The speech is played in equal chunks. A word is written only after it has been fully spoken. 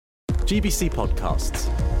GBC Podcasts.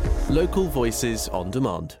 Local voices on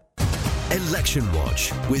demand. Election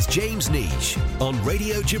Watch with James Niche on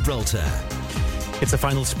Radio Gibraltar. It's a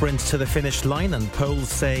final sprint to the finish line and polls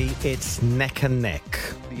say it's neck and neck.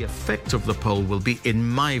 The effect of the poll will be, in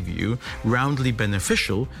my view, roundly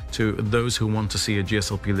beneficial to those who want to see a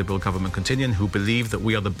GSLP Liberal government continue and who believe that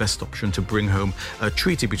we are the best option to bring home a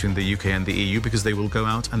treaty between the UK and the EU, because they will go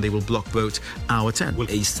out and they will block vote our 10.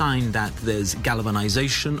 A sign that there's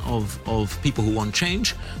galvanisation of people who want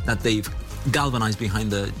change, that they've galvanised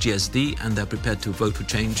behind the GSD and they're prepared to vote for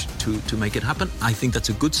change to make it happen. I think that's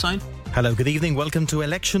a good sign. Hello, good evening. Welcome to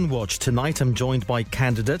Election Watch. Tonight I'm joined by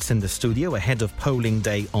candidates in the studio ahead of polling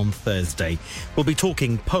day on Thursday. We'll be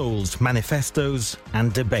talking polls, manifestos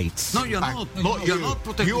and debates. No, you're not. You're not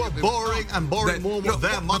protecting. You are borrowing and borrowing more with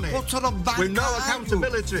their money. What sort of bank with no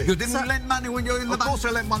accountability? You didn't lend money when you're in the bank. Of course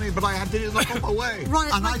I lent money, but I did it in the proper way.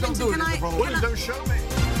 Right, and I don't do it in the proper way. Don't show me.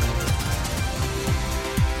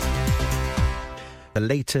 The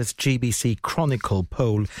latest GBC Chronicle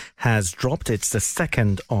poll has dropped. It's the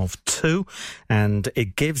second of two, and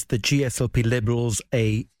it gives the GSLP Liberals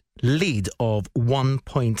a lead of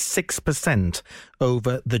 1.6%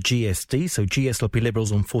 over the GSD. So GSLP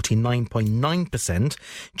Liberals on 49.9%,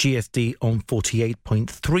 GSD on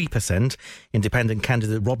 48.3%, independent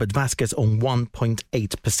candidate Robert Vasquez on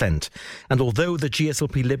 1.8%. And although the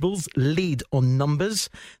GSLP Liberals lead on numbers,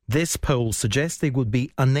 this poll suggests they would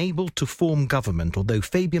be unable to form government. Although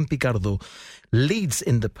Fabian Picardo leads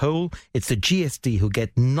in the poll, it's the GSD who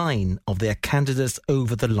get 9 of their candidates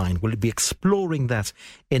over the line. We'll be exploring that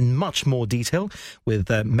in much more detail with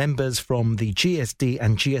members from the GSD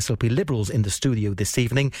and GSLP Liberals in the studio this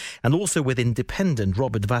evening, and also with independent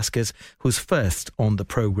Robert Vasquez, who's first on the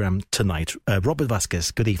programme tonight. Robert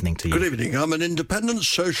Vasquez, good evening to you. Good evening. I'm an independent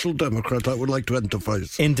social democrat, I would like to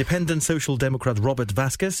emphasise. Independent social democrat Robert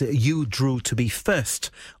Vasquez, you drew to be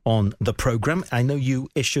first on the programme. I know you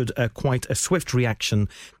issued quite a swift reaction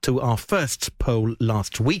to our first poll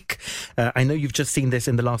last week. I know you've just seen this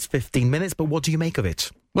in the last 15 minutes, but what do you make of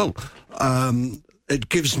it? Well, it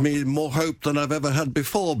gives me more hope than I've ever had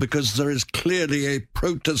before, because there is clearly a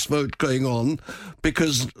protest vote going on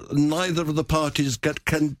because neither of the parties get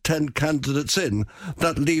 10 candidates in.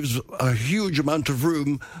 That leaves a huge amount of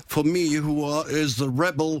room for me, who is the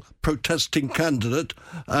rebel protesting candidate,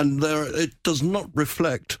 and it does not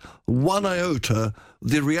reflect one iota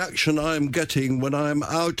the reaction I am getting when I am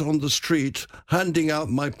out on the street handing out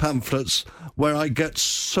my pamphlets, where I get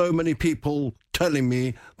so many people telling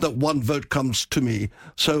me that one vote comes to me.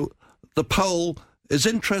 So the poll is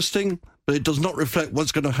interesting, but it does not reflect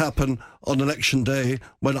what's going to happen on election day,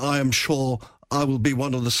 when I am sure I will be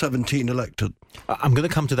one of the 17 elected. I'm going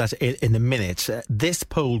to come to that in a minute. This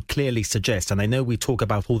poll clearly suggests, and I know we talk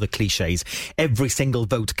about all the cliches, every single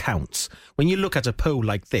vote counts. When you look at a poll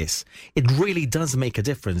like this, it really does make a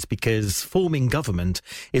difference, because forming government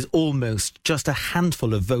is almost just a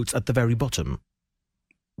handful of votes at the very bottom.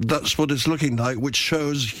 That's what it's looking like, which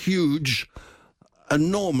shows huge,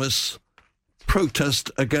 enormous protest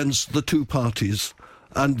against the two parties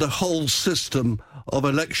and the whole system of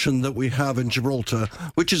election that we have in Gibraltar,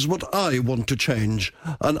 which is what I want to change.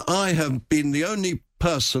 And I have been the only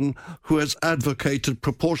person who has advocated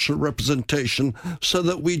proportional representation, so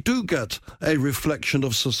that we do get a reflection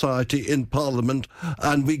of society in Parliament,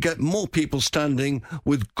 and we get more people standing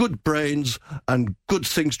with good brains and good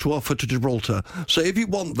things to offer to Gibraltar. So if you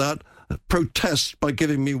want that, protest by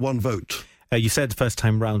giving me one vote. You said first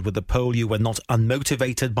time round with the poll you were not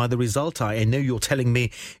unmotivated by the result. I know you're telling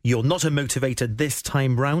me you're not unmotivated this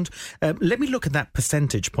time round. Let me look at that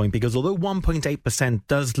percentage point, because although 1.8%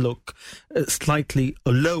 does look slightly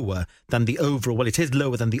lower than the overall, well, it is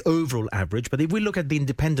lower than the overall average, but if we look at the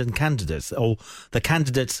independent candidates, or the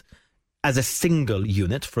candidates as a single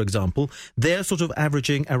unit, for example, they're sort of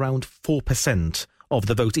averaging around 4% of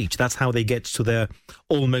the vote each. That's how they get to their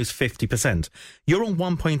almost 50%. You're on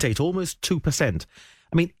 1.8, almost 2%.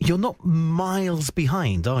 I mean, you're not miles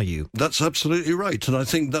behind, are you? That's absolutely right, and I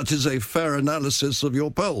think that is a fair analysis of your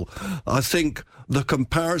poll. I think the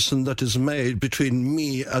comparison that is made between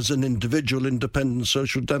me as an individual independent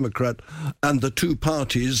social democrat and the two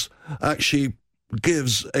parties actually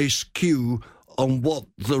gives a skew on what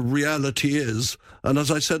the reality is. And as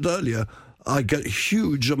I said earlier, I get a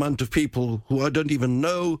huge amount of people who I don't even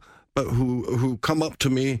know, but who come up to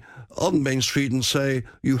me on Main Street and say,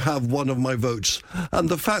 you have one of my votes. And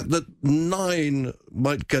the fact that 9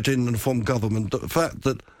 might get in and form government, the fact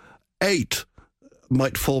that 8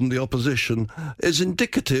 might form the opposition, is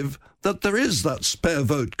indicative that there is that spare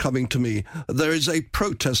vote coming to me. There is a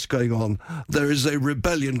protest going on. There is a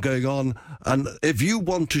rebellion going on. And if you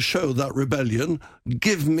want to show that rebellion,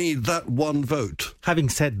 give me that one vote. Having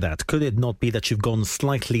said that, could it not be that you've gone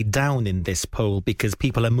slightly down in this poll because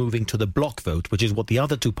people are moving to the block vote, which is what the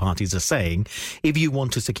other two parties are saying? If you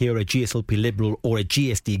want to secure a GSLP Liberal or a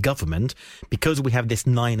GSD government, because we have this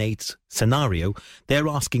 9-8 scenario, they're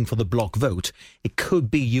asking for the block vote. It could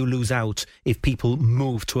be you lose out if people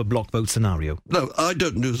move to a block vote scenario. No, I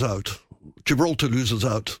don't lose out. Gibraltar loses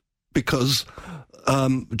out because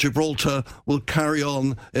Gibraltar will carry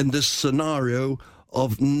on in this scenario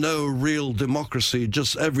of no real democracy,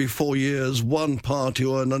 just every 4 years, one party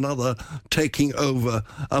or another taking over.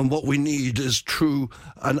 And what we need is true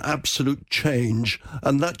and absolute change.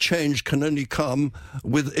 And that change can only come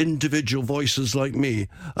with individual voices like me.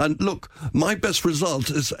 And look, my best result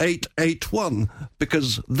is 881,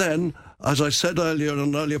 because then, as I said earlier in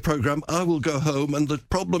an earlier programme, I will go home and the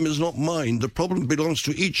problem is not mine. The problem belongs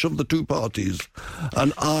to each of the two parties.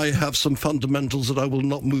 And I have some fundamentals that I will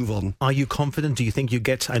not move on. Are you confident? Do you think you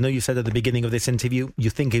get... I know you said at the beginning of this interview,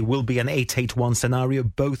 you think it will be an 881 scenario.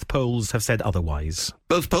 Both polls have said otherwise.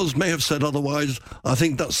 Both polls may have said otherwise. I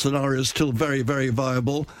think that scenario is still very, very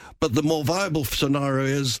viable. But the more viable scenario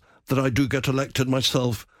is that I do get elected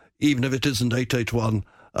myself, even if it isn't 881.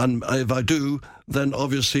 And if I do, then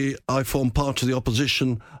obviously I form part of the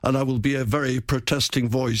opposition and I will be a very protesting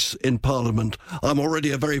voice in Parliament. I'm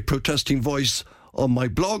already a very protesting voice on my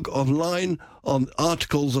blog, online, on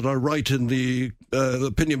articles that I write in the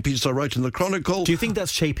opinion piece I write in the Chronicle. Do you think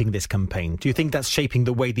that's shaping this campaign? Do you think that's shaping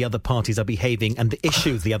the way the other parties are behaving and the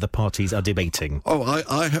issues the other parties are debating? Oh,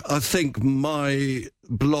 I think my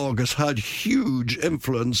blog has had huge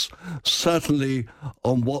influence, certainly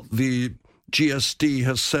on what the GSD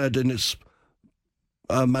has said in its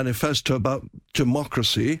manifesto about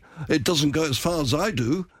democracy. It doesn't go as far as I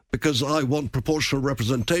do, because I want proportional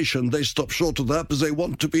representation. They stop short of that because they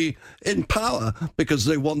want to be in power, because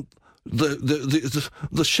they want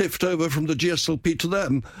the shift over from the GSLP to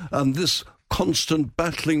them. And this constant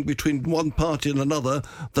battling between one party and another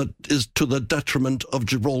that is to the detriment of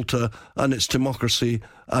Gibraltar and its democracy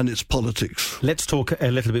and its politics. Let's talk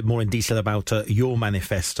a little bit more in detail about your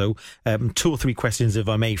manifesto. 2 or 3 questions, if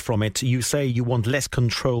I may, from it. You say you want less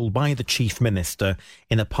control by the Chief Minister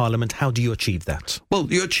in a Parliament. How do you achieve that?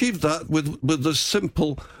 Well, you achieve that with the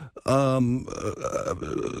simple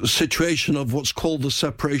situation of what's called the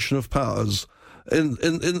separation of powers.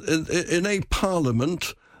 In a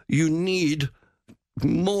Parliament, you need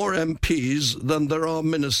more MPs than there are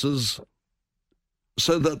ministers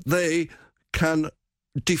so that they can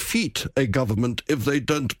defeat a government if they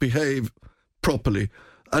don't behave properly.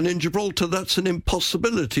 And in Gibraltar, that's an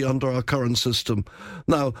impossibility under our current system.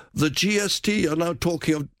 Now, the GST are now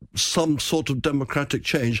talking of some sort of democratic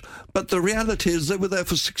change, but the reality is they were there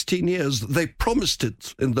for 16 years. They promised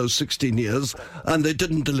it in those 16 years, and they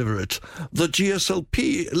didn't deliver it. The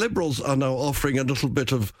GSLP Liberals are now offering a little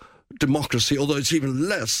bit of democracy, although it's even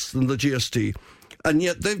less than the GST. And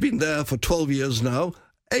yet they've been there for 12 years now,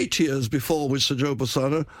 8 years before with Sir Joe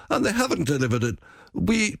Bassano, and they haven't delivered it.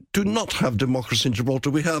 We do not have democracy in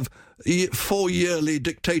Gibraltar. We have 4 yearly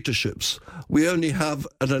dictatorships. We only have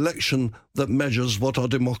an election that measures what our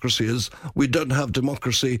democracy is. We don't have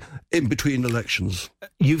democracy in between elections.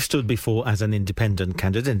 You've stood before as an independent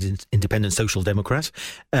candidate, an independent social democrat.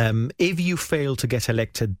 If you fail to get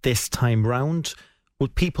elected this time round,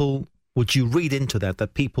 would you read into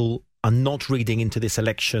that people are not reading into this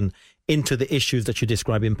election, into the issues that you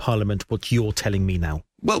describe in Parliament, what you're telling me now?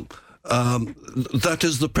 Well, that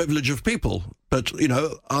is the privilege of people. But, you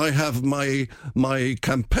know, I have my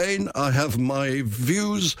campaign, I have my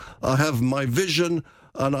views, I have my vision,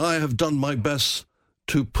 and I have done my best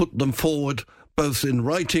to put them forward, both in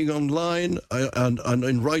writing online and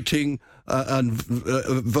in writing and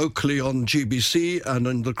vocally on GBC and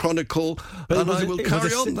in the Chronicle. But I will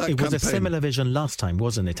carry on that campaign. It was a similar vision last time,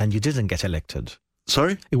 wasn't it? And you didn't get elected.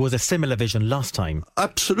 Sorry? It was a similar vision last time.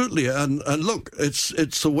 Absolutely. And look, it's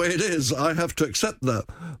the way it is. I have to accept that.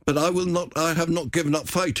 But I have not given up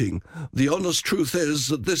fighting. The honest truth is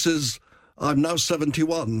that I'm now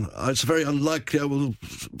 71. It's very unlikely I will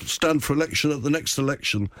stand for election at the next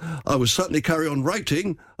election. I will certainly carry on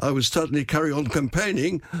writing, I will certainly carry on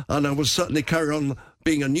campaigning, and I will certainly carry on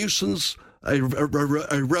being a nuisance a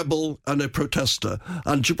rebel and a protester.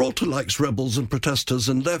 And Gibraltar likes rebels and protesters,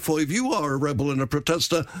 and therefore, if you are a rebel and a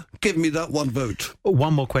protester, give me that one vote.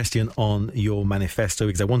 One more question on your manifesto,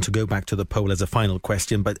 because I want to go back to the poll as a final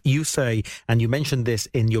question. But you say, and you mentioned this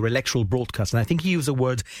in your electoral broadcast, and I think you use the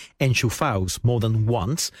word enchufados more than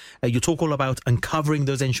once. You talk all about uncovering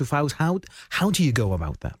those enchufados. How do you go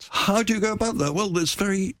about that? How do you go about that? Well,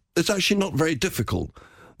 it's actually not very difficult.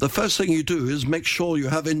 The first thing you do is make sure you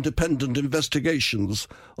have independent investigations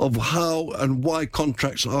of how and why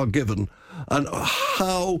contracts are given and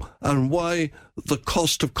how and why the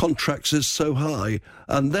cost of contracts is so high.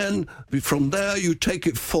 And then from there you take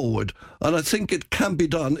it forward. And I think it can be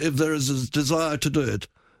done if there is a desire to do it.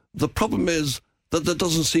 The problem is that there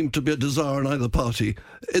doesn't seem to be a desire in either party.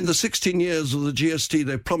 In the 16 years of the GST,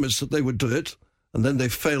 they promised that they would do it, and then they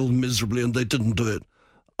failed miserably and they didn't do it.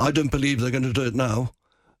 I don't believe they're going to do it now.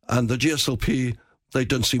 And the GSLP, they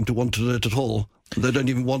don't seem to want to do it at all. They don't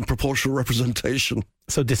even want proportional representation.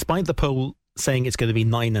 So despite the poll saying it's going to be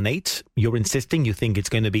 9 and 8, you're insisting you think it's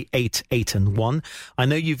going to be 8, 8 and 1. I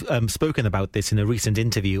know you've spoken about this in a recent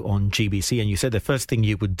interview on GBC, and you said the first thing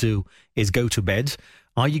you would do is go to bed.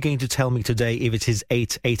 Are you going to tell me today, if it is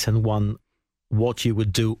 8, 8 and 1, what you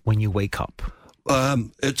would do when you wake up?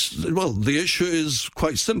 The issue is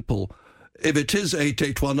quite simple. If it is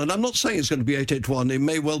 8-8-1, and I'm not saying it's going to be 8-8-1, it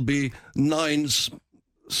may well be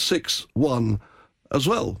 9-6-1 as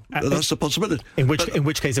well. That's a possibility. In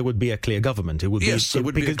which case it would be a clear government. It would yes, be, it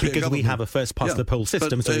would be a clear because government. We have a first past the poll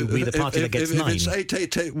system, so it would be the party that gets 9. If it's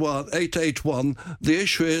 8-8-1, the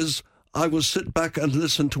issue is I will sit back and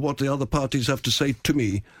listen to what the other parties have to say to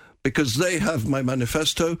me, because they have my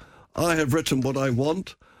manifesto. I have written what I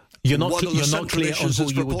want. You're not clear on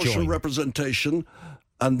who you would join. Representation.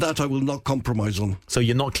 And that I will not compromise on. So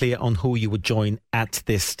you're not clear on who you would join at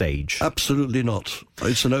this stage? Absolutely not.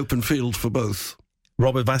 It's an open field for both.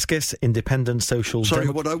 Robert Vasquez, Independent Social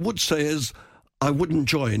Democrat. What I would say is I wouldn't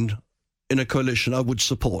join in a coalition. I would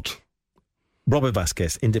support. Robert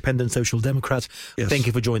Vasquez, Independent Social Democrat. Yes. Thank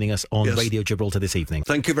you for joining us on Radio Gibraltar this evening.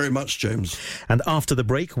 Thank you very much, James. And after the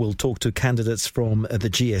break, we'll talk to candidates from the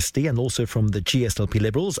GSD and also from the GSLP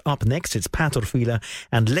Liberals. Up next, it's Pat Orfila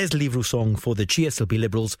and Leslie Vrousong for the GSLP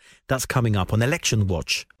Liberals. That's coming up on Election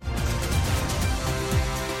Watch.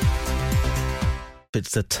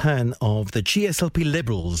 It's the turn of the GSLP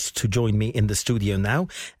Liberals to join me in the studio now,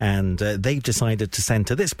 and they've decided to send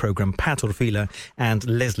to this programme Pat Orfila and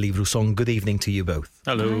Leslie Vrousong. Good evening to you both.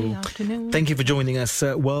 Hello. Good afternoon. Thank you for joining us.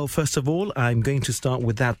 Well, first of all, I'm going to start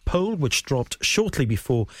with that poll which dropped shortly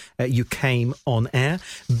before you came on air.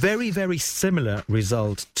 Very, very similar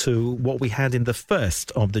result to what we had in the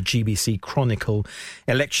first of the GBC Chronicle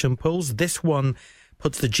election polls. This one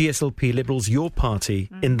puts the GSLP Liberals, your party,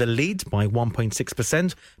 in the lead by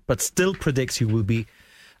 1.6%, but still predicts you will be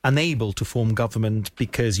unable to form government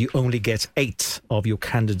because you only get 8 of your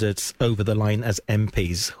candidates over the line as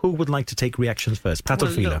MPs. Who would like to take reactions first? Pat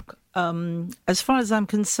Orfila. As far as I'm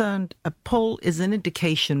concerned, a poll is an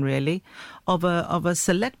indication, really, of a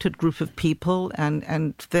selected group of people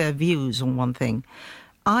and their views on one thing.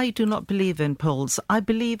 I do not believe in polls. I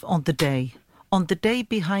believe on the day. On the day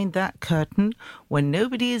behind that curtain, when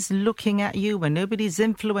nobody is looking at you, when nobody is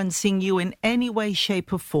influencing you in any way,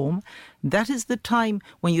 shape or form, that is the time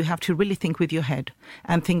when you have to really think with your head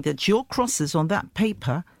and think that your crosses on that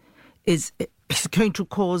paper is going to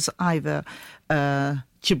cause either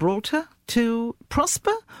Gibraltar to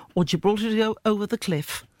prosper or Gibraltar to go over the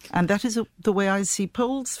cliff. And that is the way I see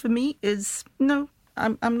polls for me is no.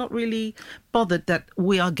 I'm not really bothered that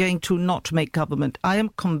we are going to not make government. I am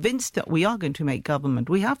convinced that we are going to make government.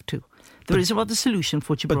 We have to. There is no other solution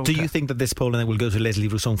for Gibraltar. But do you think that this poll, and I will go to Leslie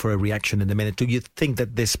Vrousong for a reaction in a minute, do you think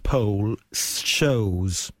that this poll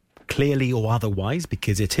shows, clearly or otherwise,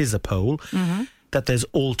 because it is a poll, that there's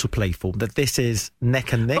all to play for, that this is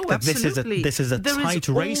neck and neck, that this is a tight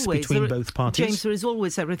race between both parties? James, there is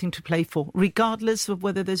always everything to play for, regardless of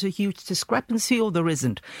whether there's a huge discrepancy or there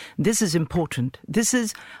isn't. This is important. This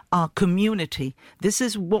is our community. This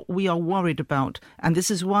is what we are worried about. And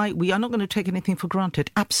this is why we are not going to take anything for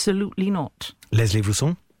granted. Absolutely not. Leslie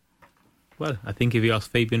Vrousong? Well, I think if you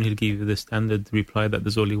ask Fabian, he'll give you the standard reply that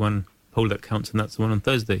there's only one poll that counts, and that's the one on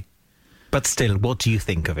Thursday. But still, what do you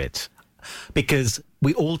think of it? Because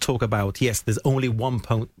we all talk about, yes, there's only one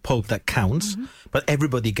poll that counts, but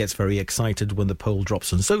everybody gets very excited when the poll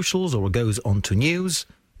drops on socials or goes onto news.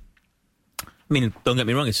 I mean, don't get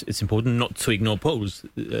me wrong, it's important not to ignore polls.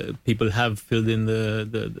 People have filled in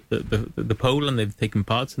the poll and they've taken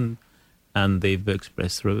part and they've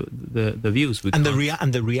expressed the views. And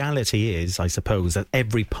the reality is, I suppose, that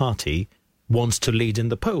every party wants to lead in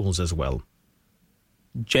the polls as well.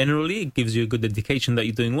 Generally, it gives you a good indication that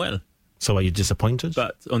you're doing well. So are you disappointed?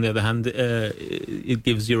 But on the other hand, it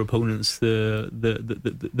gives your opponents the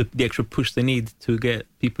extra push they need to get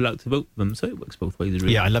people out to vote for them. So it works both ways,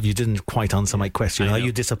 really. Yeah, I love you didn't quite answer my question. Are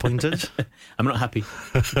you disappointed? I'm not happy.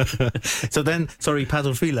 So then, sorry,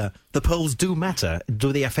 Padel Fila, the polls do matter.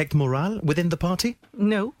 Do they affect morale within the party?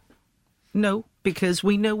 No, because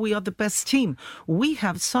we know we are the best team. We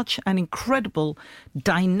have such an incredible,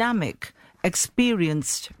 dynamic,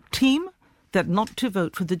 experienced team that not to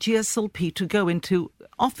vote for the GSLP to go into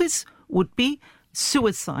office would be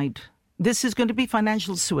suicide. This is going to be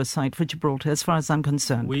financial suicide for Gibraltar, as far as I'm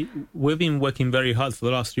concerned. We've been working very hard for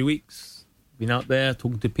the last 3 weeks. Been out there,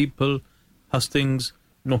 talking to people, hustings,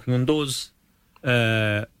 knocking on doors.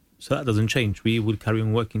 So that doesn't change. We will carry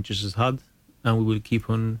on working just as hard, and we will keep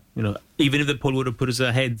on, even if the poll would have put us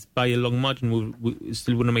ahead by a long margin, we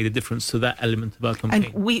still wouldn't have made a difference to that element of our campaign.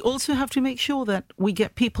 And we also have to make sure that we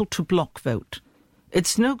get people to block vote.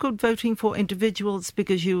 It's no good voting for individuals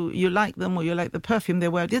because you like them or you like the perfume they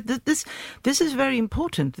wear. This is very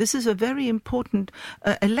important. This is a very important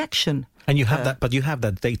election. And you have but you have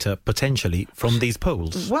that data potentially from these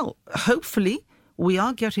polls. Well, hopefully we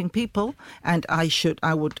are getting people, and I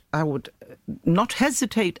would not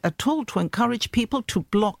hesitate at all to encourage people to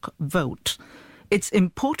block vote. It's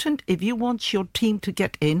important, if you want your team to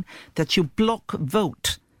get in, that you block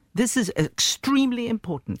vote. This is extremely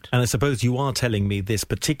important. And I suppose you are telling me this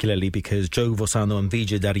particularly because Joe Vosano and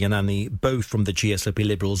Vijay Daryanani, both from the GSLP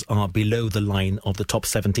Liberals, are below the line of the top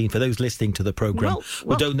 17. For those listening to the programme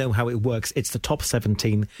who don't know how it works, it's the top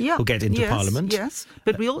 17 who get into Parliament. Yes,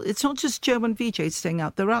 but it's not just Joe and Vijay staying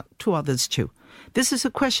out. There are 2 others too. This is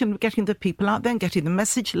a question of getting the people out there and getting the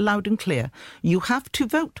message loud and clear. You have to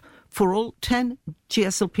vote for all 10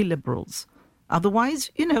 GSLP Liberals. Otherwise,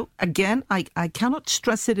 again, I cannot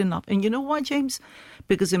stress it enough. And you know why, James?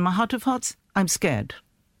 Because in my heart of hearts, I'm scared.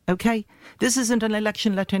 OK? This isn't an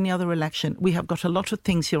election like any other election. We have got a lot of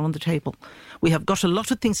things here on the table. We have got a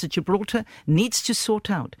lot of things that Gibraltar needs to sort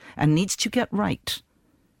out and needs to get right.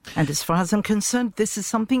 And as far as I'm concerned, this is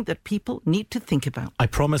something that people need to think about. I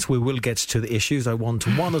promise we will get to the issues. I want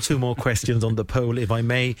 1 or 2 more questions on the poll, if I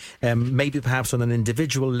may. Maybe perhaps on an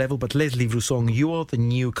individual level. But Leslie Vrousong, you are the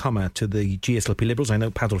newcomer to the GSLP Liberals. I know,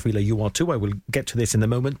 Padel Fila, you are too. I will get to this in a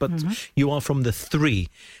moment. But you are from the 3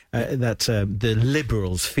 that the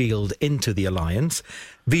Liberals field into the alliance.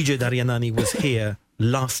 Vijay Daryanani was here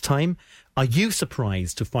last time. Are you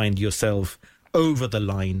surprised to find yourself over the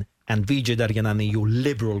line and Vijay Daryanani, your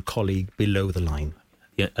Liberal colleague, below the line?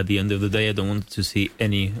 Yeah, at the end of the day, I don't want to see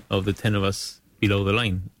any of the 10 of us below the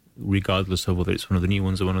line, regardless of whether it's one of the new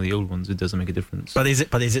ones or one of the old ones. It doesn't make a difference. But is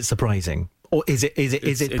it surprising? Or is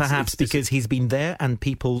it perhaps because he's been there and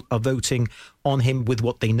people are voting on him with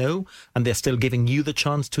what they know and they're still giving you the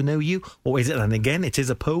chance to know you? Or is it, and again, it is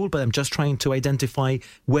a poll, but I'm just trying to identify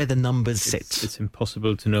where the numbers sit. It's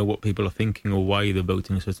impossible to know what people are thinking or why they're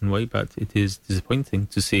voting a certain way, but it is disappointing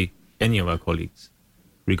to see any of our colleagues,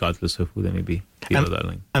 regardless of who they may be, below that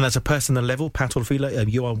line. And at a personal level, Padel Fila,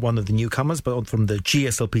 you are one of the newcomers, but from the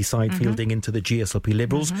GSLP side, fielding into the GSLP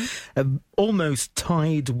Liberals, almost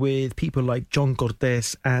tied with people like John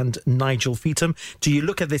Cortes and Nigel Feetham. Do you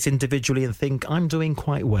look at this individually and think, I'm doing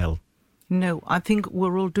quite well? No, I think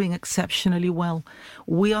we're all doing exceptionally well.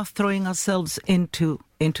 We are throwing ourselves into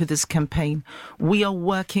this campaign. We are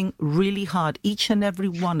working really hard, each and every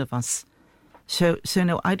one of us. So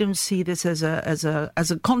no, I don't see this as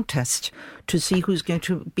a contest to see who's going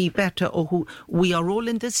to be better or who. We are all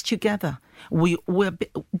in this together. We're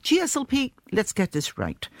GSLP. Let's get this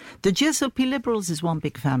right. The GSLP Liberals is one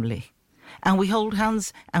big family, and we hold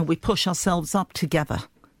hands and we push ourselves up together,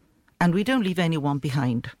 and we don't leave anyone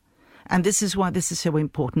behind. And this is why this is so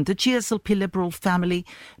important. The GSLP Liberal family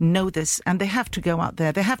know this, and they have to go out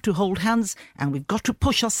there. They have to hold hands, and we've got to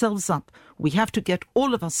push ourselves up. We have to get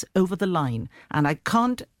all of us over the line. And I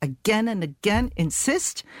can't again and again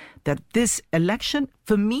insist that this election,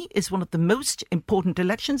 for me, is one of the most important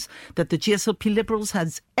elections that the GSLP Liberals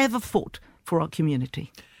has ever fought for our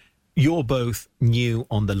community. You're both new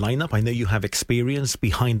on the lineup. I know you have experience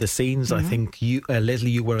behind the scenes. I think you, Leslie,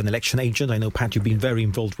 you were an election agent. I know, Pat, you've been very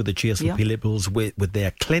involved with the GSLP Liberals with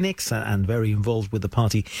their clinics and very involved with the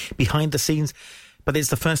party behind the scenes. But it's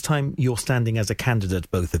the first time you're standing as a candidate,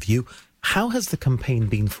 both of you. How has the campaign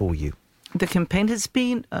been for you? The campaign has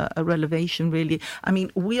been a revelation, really. I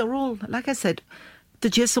mean, we are all, like I said, the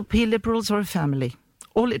GSLP Liberals are a family.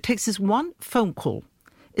 All it takes is one phone call.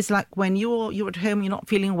 It's like when you're at home, you're not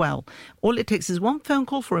feeling well. All it takes is one phone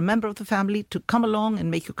call for a member of the family to come along and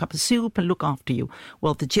make you a cup of soup and look after you.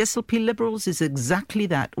 Well, the GSLP Liberals is exactly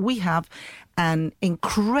that. We have an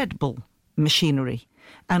incredible machinery,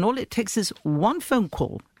 and all it takes is one phone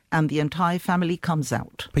call and the entire family comes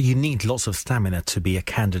out. But you need lots of stamina to be a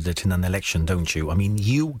candidate in an election, don't you? I mean,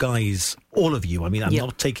 you guys, all of you, I mean, I'm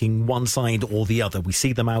not taking one side or the other. We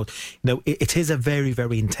see them out. You know, it is a very,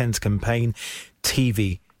 very intense campaign.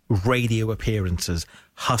 TV, radio appearances,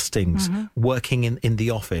 hustings, working in the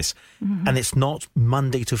office. And it's not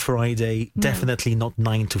Monday to Friday, definitely not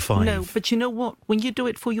 9 to 5. No, but you know what? When you do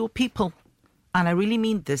it for your people, and I really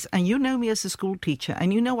mean this, and you know me as a school teacher,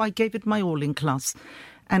 and you know I gave it my all in class.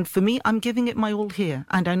 And for me, I'm giving it my all here.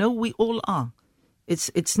 And I know we all are.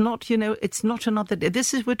 It's not, you know, it's not another day.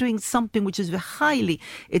 We're doing something which is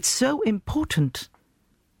it's so important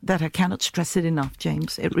that I cannot stress it enough,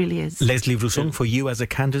 James. It really is. Leslie Rusong, for you as a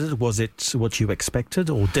candidate, was it what you expected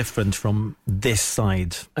or different from this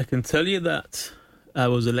side? I can tell you that I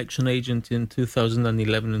was election agent in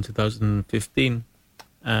 2011 and 2015.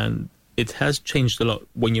 And it has changed a lot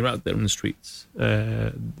when you're out there in the streets.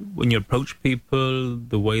 When you approach people,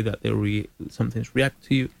 the way that they sometimes react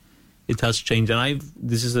to you, it has changed. And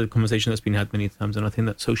this is a conversation that's been had many times, and I think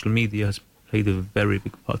that social media has played a very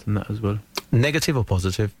big part in that as well. Negative or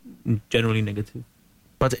positive? Generally negative.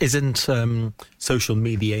 But isn't social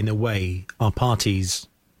media, in a way, our parties,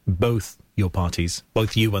 both your parties,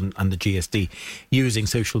 both you and the GSD, using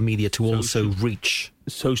social media to also reach?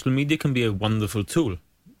 Social media can be a wonderful tool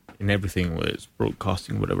in everything, whether it's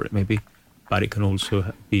broadcasting, whatever it may be, but it can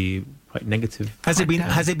also be quite negative. Has it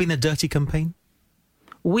been a dirty campaign?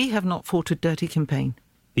 We have not fought a dirty campaign.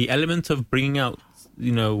 The element of bringing out,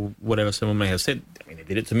 you know, whatever someone may have said. I mean, they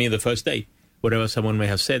did it to me the first day. Whatever someone may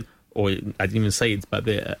have said, or I didn't even say it, but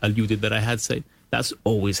they alluded that I had said. That's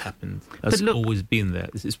always happened. That's always been there.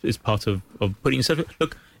 It's part of putting yourself.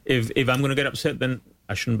 Look, if I'm going to get upset, then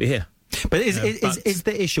I shouldn't be here. But is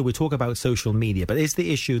the issue, we talk about social media, but is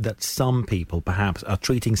the issue that some people perhaps are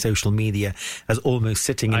treating social media as almost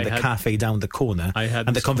sitting in the cafe down the corner,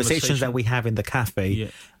 and the conversations that we have in the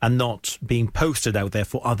cafe are not being posted out there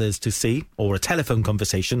for others to see, or a telephone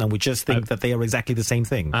conversation, and we just think that they are exactly the same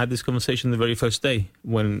thing? I had this conversation the very first day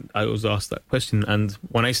when I was asked that question, and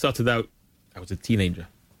when I started out, I was a teenager.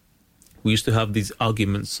 We used to have these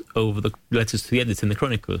arguments over the letters to the editor in the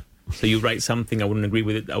Chronicle. So you write something, I wouldn't agree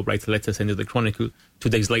with it, I'll write a letter, send it to the Chronicle, 2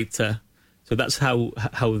 days later. So that's how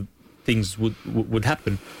things would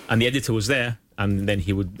happen. And the editor was there, and then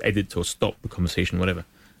he would edit or stop the conversation, whatever.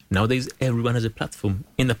 Nowadays, everyone has a platform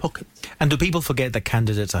in their pocket. And do people forget that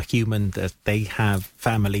candidates are human, that they have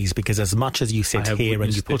families? Because as much as you sit here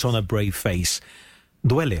and you put on a brave face,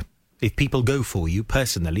 duele. If people go for you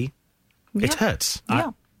personally, it hurts.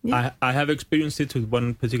 Yeah. I have experienced it with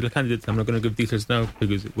one particular candidate. I'm not going to give details now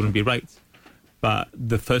because it wouldn't be right. But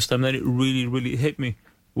the first time that it really, really hit me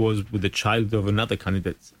was with the child of another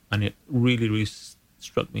candidate. And it really, really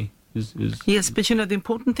struck me. Yes, but you know, the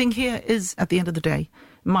important thing here is, at the end of the day,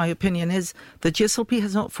 my opinion is the GSLP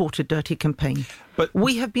has not fought a dirty campaign. But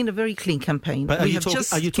we have been a very clean campaign. But are you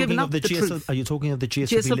talking of the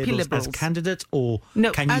GSLP Liberals as candidates, or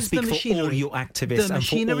can you speak for all your activists and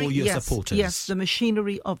for all your supporters? Yes, the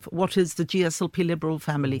machinery of what is the GSLP Liberal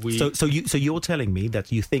family. So you're telling me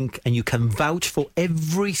that you think and you can vouch for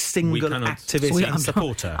every single activist and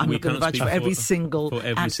supporter? I'm not going to vouch for every single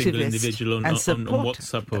activist individual on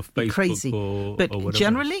WhatsApp or Facebook. Crazy. But or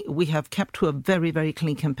generally, we have kept to a very, very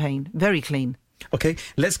clean campaign. Very clean. OK,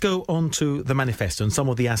 let's go on to the manifesto and some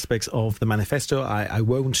of the aspects of the manifesto. I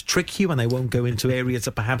won't trick you and I won't go into areas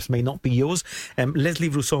that perhaps may not be yours. Leslie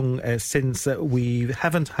Rusong, since we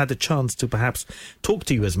haven't had a chance to perhaps talk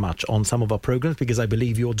to you as much on some of our programmes, because I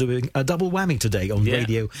believe you're doing a double whammy today on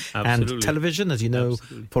radio and television. As you know,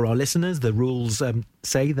 for our listeners, the rules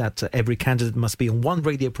say that every candidate must be on one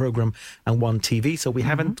radio programme and one TV, so we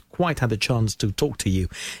haven't quite had a chance to talk to you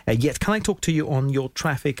yet. Can I talk to you on your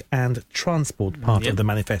traffic and transport part of the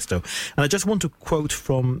manifesto? And I just want to quote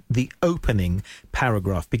from the opening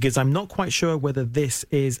paragraph, because I'm not quite sure whether this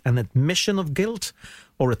is an admission of guilt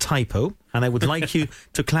or a typo, and I would like you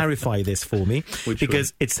to clarify this for me.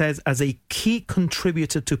 Because it says, as a key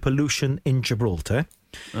contributor to pollution in Gibraltar,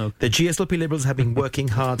 the GSLP Liberals have been working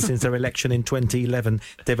hard since their election in 2011,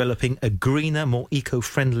 developing a greener, more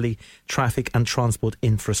eco-friendly traffic and transport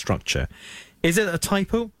infrastructure. Is it a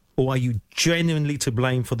typo, or are you genuinely to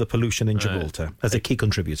blame for the pollution in Gibraltar as a key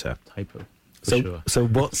contributor? Typo. So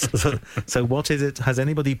what is it? Has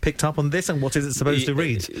anybody picked up on this, and what is it supposed to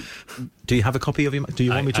read? Do you have a copy of it? Do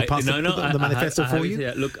you want me to pass the manifesto for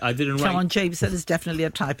you? Look, I didn't write. Come on, James, that is definitely a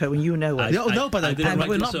typo, and you know it. But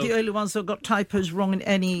we're not the only ones who've got typos wrong in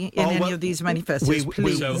any of these manifestos.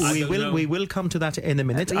 We will come to that in a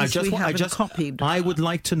minute. I would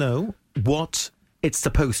like to know what it's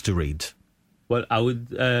supposed to read. Well, I would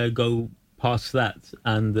go past that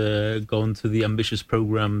and go on to the ambitious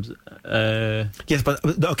programs. Yes, but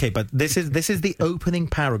this is the opening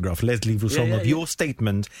paragraph, Leslie Rousseau, of your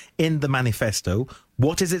statement in the manifesto.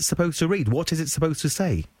 What is it supposed to read? What is it supposed to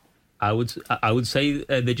say? I would say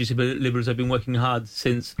the GSP Liberals have been working hard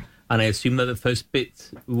since, and I assume that the first bit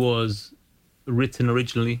was written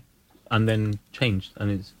originally and then changed,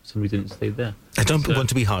 and for some reason it stayed there. I don't want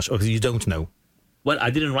to be harsh, because you don't know. Well,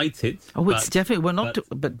 I didn't write it. Oh, it's definitely... We're not...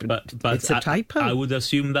 But it's a typo. I would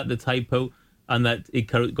assume that the typo, and that it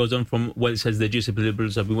goes on from where it says the GSP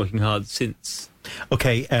Liberals have been working hard since.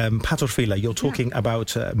 OK, Pat Orfila, you're talking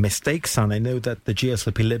about mistakes, and I know that the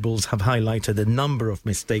GSLP Liberals have highlighted a number of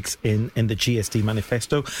mistakes in the GSD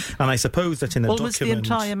manifesto, and I suppose that in a almost document...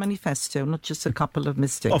 the entire manifesto, not just a couple of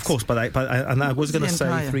mistakes. Of course, but I was going to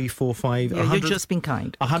say 3, 4, 5... Yeah, you've just been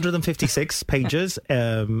kind. 156 pages,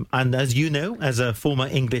 and as you know, as a former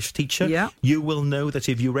English teacher, you will know that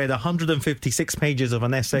if you read 156 pages of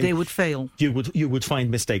an essay... They would fail. You would find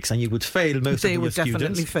mistakes, and you would fail most of your students. They would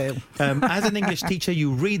definitely fail. As an English teacher,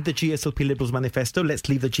 you read the GSLP Liberals manifesto. Let's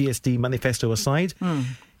leave the GSD manifesto aside.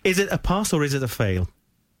 Is it a pass or is it a fail?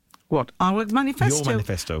 What? Our manifesto? Your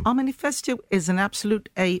manifesto. Our manifesto is an absolute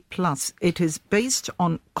A+. It is based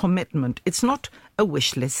on commitment. It's not a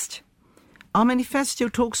wish list. Our manifesto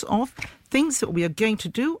talks of things that we are going to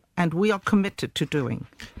do and we are committed to doing.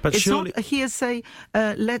 But it's not a hearsay,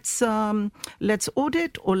 let's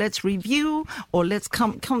audit or let's review or let's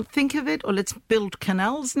come think of it or let's build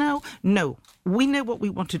canals now. No, we know what we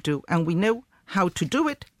want to do and we know how to do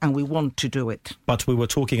it, and we want to do it. But we were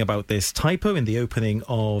talking about this typo in the opening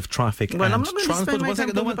of traffic and I'm not going transport. To spend my time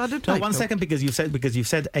talking about a typo. 1 second, because you've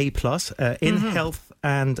said A+ in health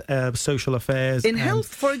and social affairs. In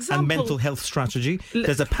health, for example, and mental health strategy.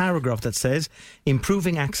 There's a paragraph that says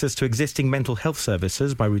improving access to existing mental health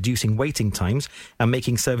services by reducing waiting times and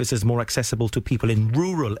making services more accessible to people in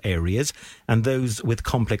rural areas and those with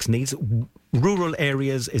complex needs. Rural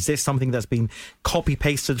areas, is this something that's been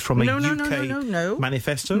copy-pasted from UK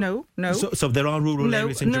manifesto? No. So there are rural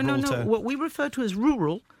areas in Gibraltar? No. What we refer to as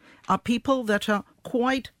rural are people that are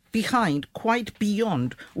quite behind, quite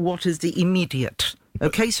beyond what is the immediate.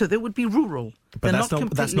 Okay, so they would be rural. But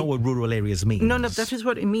that's not what rural areas mean. No, that is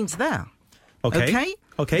what it means there. Okay.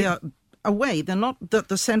 They are away. They're not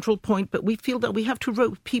the central point, but we feel that we have to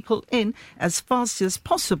rope people in as fast as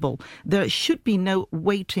possible. There should be no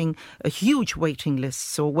huge waiting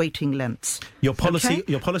lists or waiting lengths. Your policy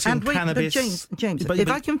on cannabis... But James, if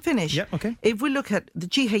I can finish, if we look at the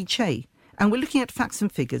GHA, and we're looking at facts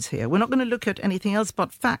and figures here. We're not going to look at anything else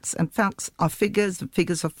but facts, and facts are figures, and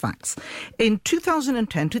figures are facts. In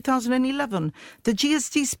 2010, 2011, the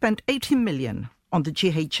GSD spent 80 million on the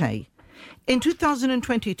GHA. In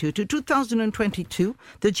 2022 to 2022,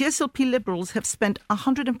 the GSLP Liberals have spent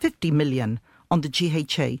 150 million on the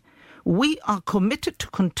GHA. We are committed to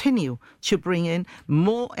continue to bring in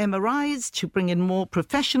more MRIs, to bring in more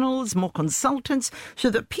professionals, more consultants, so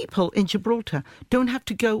that people in Gibraltar don't have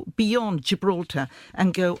to go beyond Gibraltar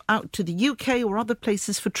and go out to the UK or other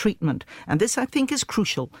places for treatment. And this, I think, is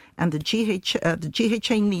crucial. And the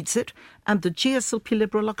GHA needs it, and the GSLP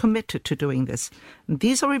Liberal are committed to doing this. And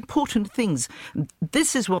these are important things.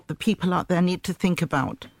 This is what the people out there need to think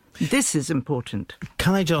about. This is important.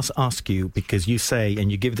 Can I just ask you, because you say,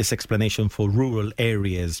 and you give this explanation for rural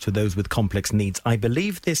areas to those with complex needs, I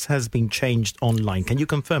believe this has been changed online. Can you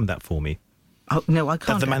confirm that for me? Oh, no, I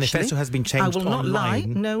can't. That the manifesto has been changed online? I will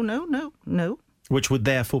not lie. No. Which would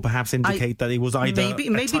therefore perhaps indicate that it was either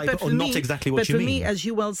a type or not exactly what you mean. But for me, as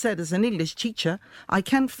you well said, as an English teacher, I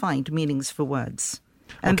can find meanings for words.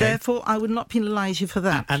 And therefore, I would not penalise you for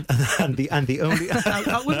that. And the only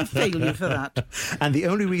I wouldn't fail you for that. And the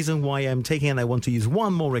only reason why I'm taking, and I want to use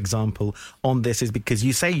one more example on this, is because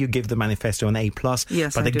you say you give the manifesto an A+.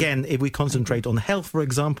 Yes, but again, if we concentrate on health, for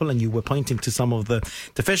example, and you were pointing to some of the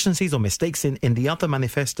deficiencies or mistakes in the other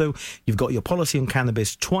manifesto, you've got your policy on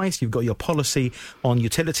cannabis twice, you've got your policy on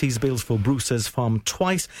utilities bills for Bruce's Farm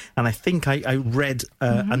twice, and I think I read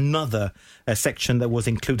another section that was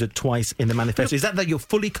included twice in the manifesto. Is that you're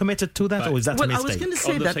fully committed to that, or is that a mistake? I was going to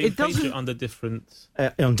say that it doesn't on the different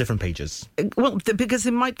on different pages. Because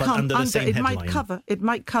it might come under the same headline. It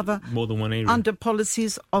might cover more than one area under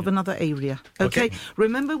policies of another area. Okay.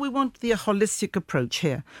 Remember, we want the holistic approach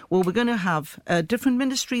here. Well, we're going to have different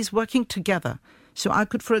ministries working together. So I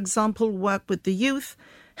could, for example, work with the youth,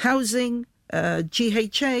 housing,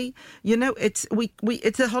 GHA. It's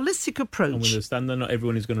a holistic approach. And we understand that not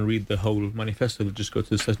everyone is going to read the whole manifesto. They'll just go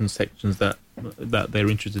to certain sections that they're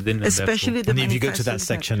interested in. Especially and if you go to that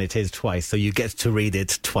section, it is twice, so you get to read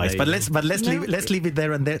it twice. But let's leave it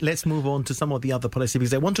there, and let's move on to some of the other policy,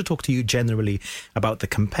 because I want to talk to you generally about the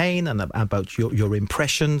campaign and about your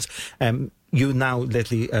impressions. You now,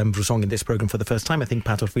 Leslie Brusong, in this programme for the first time. I think,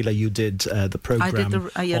 Pat Orfila, you did the programme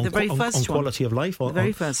the very first on quality of life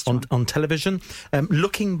on television.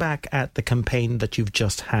 Looking back at the campaign that you've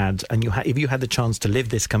just had, and if you had the chance to live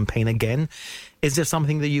this campaign again, is there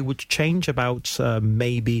something that you would change about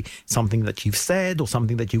maybe something that you've said, or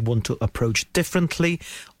something that you want to approach differently,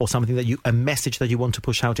 or something that a message that you want to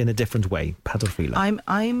push out in a different way? Pat Orfila.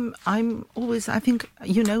 I'm always, I think,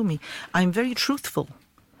 you know me, I'm very truthful.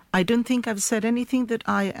 I don't think I've said anything that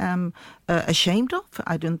I am ashamed of.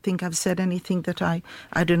 I don't think I've said anything that I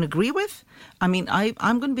don't agree with. I mean,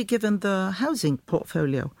 I'm going to be given the housing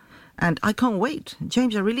portfolio, and I can't wait.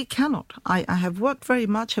 James, I really cannot. I have worked very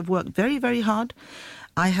much, have worked very, very hard.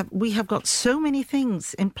 We have got so many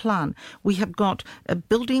things in plan. We have got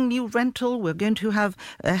building new rental. We're going to have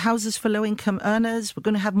houses for low-income earners. We're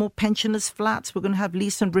going to have more pensioners' flats. We're going to have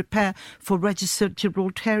lease and repair for registered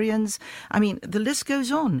Gibraltarians. I mean, the list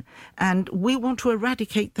goes on. And we want to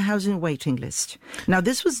eradicate the housing waiting list. Now,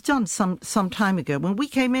 this was done some time ago. When we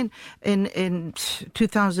came in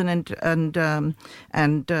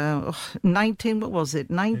 2019, what was it?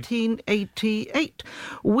 1988.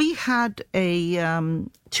 We had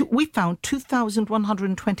we found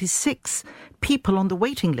 2,126 people on the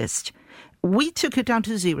waiting list. We took it down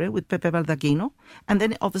to 0 with Pepe Baldaguino, and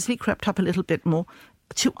then it obviously crept up a little bit more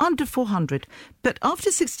to under 400. But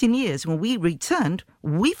after 16 years, when we returned,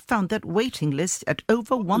 we found that waiting list at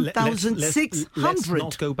over 1,600. Let's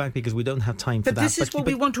not go back, because we don't have time for that. But this is what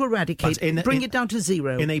we want to eradicate, bring it down to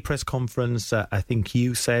 0. In a press conference, I think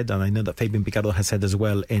you said, and I know that Fabian Picado has said as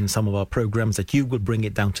well in some of our programmes, that you will bring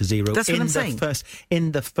it down to 0. That's what I'm saying.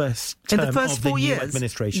 In the first term of the new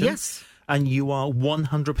administration. Yes. And you are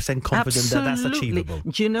 100% confident that that's achievable.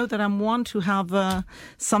 Do you know that I'm one to have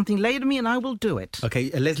something laid on me, and I will do it. Okay,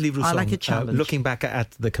 Leslie Brusong, I like a challenge. Looking back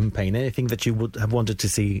at the campaign, anything that you would have wanted to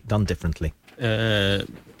see done differently?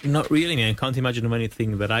 Not really. I can't imagine of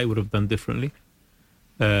anything that I would have done differently.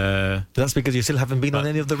 That's because you still haven't been on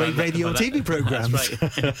any of the radio or TV programmes.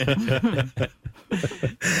 That's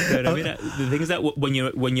right. I mean, the thing is that when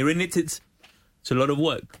you're in it, it's a lot of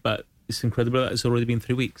work, but it's incredible that it's already been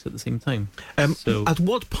 3 weeks at the same time. At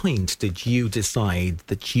what point did you decide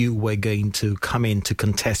that you were going to come in to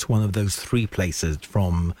contest one of those 3 places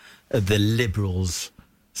from the Liberals'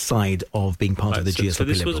 side of being part of the GSLP so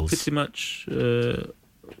this Liberals? Was pretty much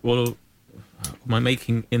my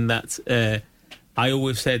making, in that I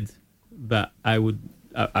always said that I would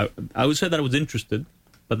say that I was interested,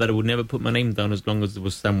 but that I would never put my name down as long as there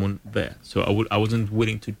was someone there. So I wasn't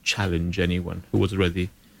willing to challenge anyone who was already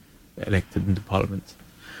elected into Parliament.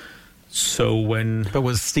 But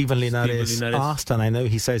was Stephen Linares asked, and I know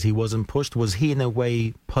he says he wasn't pushed, was he in a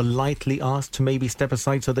way politely asked to maybe step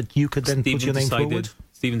aside so that you could then put your name forward?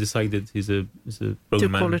 Stephen decided, he's a grown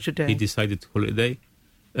man. Call it a day. He decided to call it a day.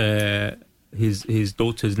 His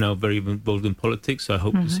daughter is now very involved in politics, so I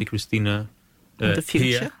hope to see Christina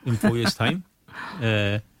here in 4 years' time.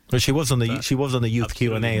 Well, she was on the youth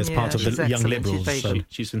Q&A as part of the Young Liberals.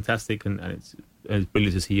 She's fantastic, and it's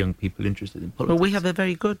brilliant to see young people interested in politics. Well, we have a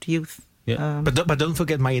very good youth. Yeah. But don't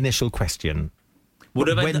forget my initial question.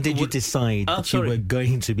 When did you decide that you were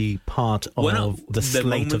going to be part of the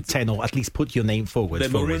slate of 10, or at least put your name forward? The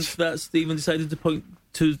moment that Stephen decided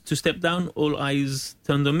to step down, all eyes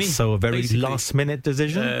turned on me. So a very last-minute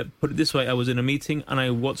decision? Put it this way, I was in a meeting and I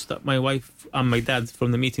WhatsApped my wife and my dad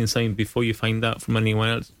from the meeting saying, before you find out from anyone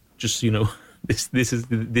else, just,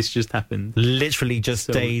 this just happened. Literally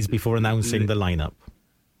just days before announcing the lineup.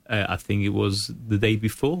 I think it was the day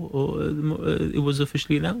before, or it was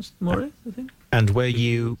officially announced, more or less, I think. And were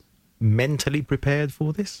you mentally prepared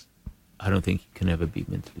for this? I don't think you can ever be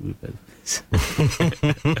mentally prepared for this.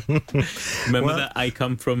 Remember that I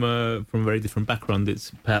come from a very different background.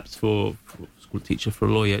 It's perhaps for a school teacher, for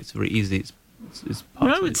a lawyer, it's very easy. It's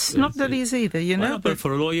not that easy either, Well, but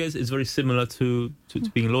for a lawyer, it's very similar to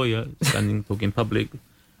being a lawyer, talking in public.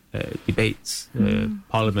 debates,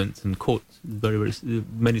 parliament and court. Very, very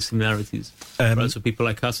many similarities. But also people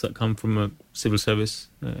like us that come from a civil service,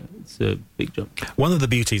 it's a big job. One of the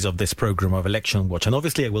beauties of this programme of Election Watch, and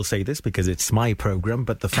obviously I will say this because it's my programme,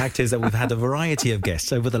 but the fact is that we've had a variety of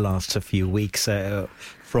guests over the last few weeks,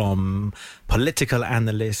 from political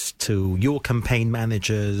analysts to your campaign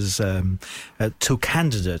managers, to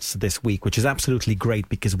candidates this week, which is absolutely great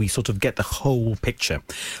because we sort of get the whole picture.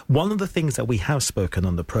 One of the things that we have spoken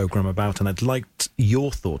on the programme about, and I'd like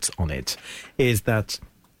your thoughts on it, is that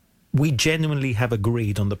we genuinely have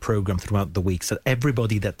agreed on the programme throughout the weeks that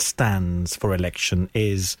everybody that stands for election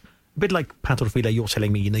is a bit like Pat Orfila, you're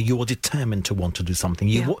telling me, you're determined to want to do something.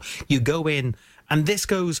 You go in, and this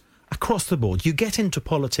goes across the board. You get into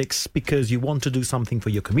politics because you want to do something for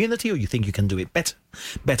your community or you think you can do it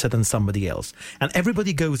better than somebody else. And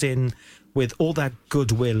everybody goes in with all that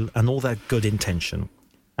goodwill and all that good intention.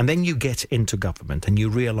 And then you get into government and you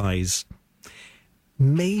realise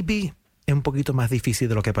maybe un poquito más difícil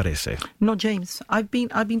de lo que parece. No, James, I've been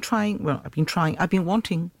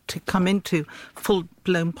wanting to come into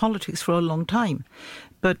full-blown politics for a long time.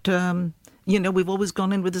 But we've always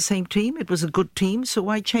gone in with the same team. It was a good team, so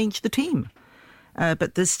I changed the team.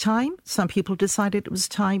 But this time, some people decided it was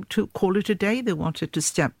time to call it a day. They wanted to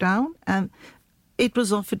step down, and it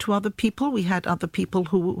was offered to other people. We had other people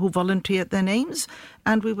who volunteered their names,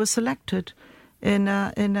 and we were selected in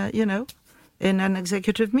an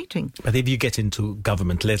executive meeting. But if you get into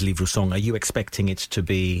government, Leslie Vrousong, are you expecting it to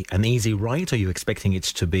be an easy ride? Are you expecting it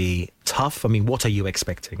to be tough? I mean, what are you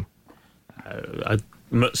expecting? I'm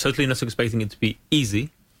certainly not expecting it to be easy.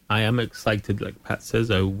 I am excited, like Pat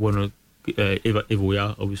says. I want to, if we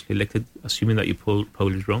are obviously elected, assuming that your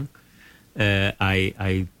poll is wrong,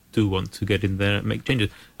 I do want to get in there and make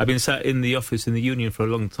changes. I've been sat in the office in the union for a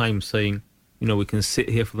long time saying, we can sit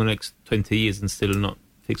here for the next 20 years and still not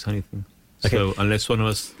fix anything. Okay. So unless one of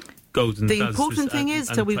us goes and the important thing is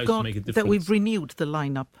that we've renewed the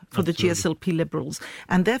lineup for the GSLP Liberals,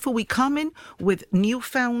 and therefore we come in with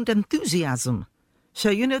newfound enthusiasm. So,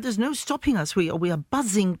 there's no stopping us. We are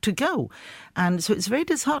buzzing to go. And so it's very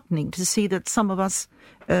disheartening to see that some of us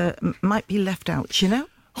might be left out,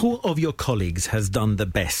 Who of your colleagues has done the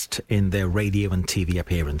best in their radio and TV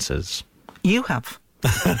appearances? You have.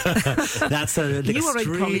 That's you are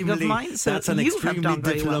a colleague of mine, so that's an you extremely have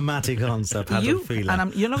done diplomatic answer, Pat Orfila.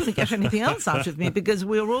 And you're not going to get anything else out of me because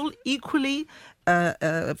we're all equally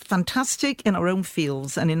fantastic in our own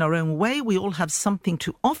fields and in our own way. We all have something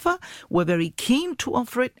to offer. We're very keen to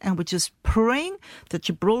offer it, and we're just praying that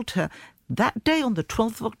Gibraltar that day on the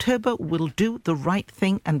 12th of October will do the right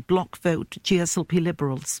thing and block vote GSLP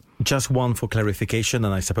Liberals. Just one for clarification,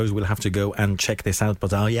 and I suppose we'll have to go and check this out,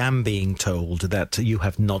 but I am being told that you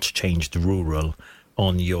have not changed rural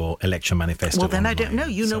on your election manifesto. Well, then online. I don't know.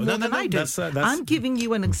 You know more than I do. I'm giving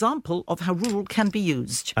you an example of how rural can be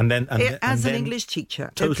used. As an English teacher,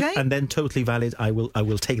 okay? And then totally valid. I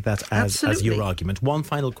will take that as your argument. One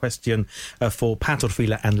final question for Pat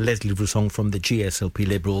Orfila and Leslie Vrousong from the GSLP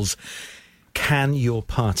Liberals. Can your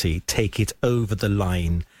party take it over the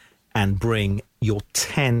line and bring your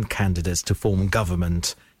 10 candidates to form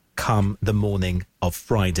government come the morning of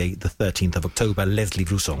Friday, the 13th of October? Leslie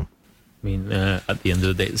Vrousong. I mean, at the end of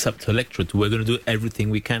the day, it's up to electorate. We're going to do everything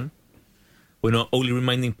we can. We're not only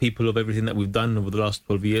reminding people of everything that we've done over the last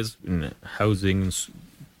 12 years, in housing,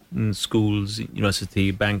 in schools,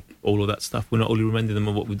 university, bank, all of that stuff. We're not only reminding them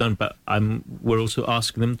of what we've done, but we're also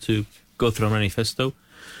asking them to go through our manifesto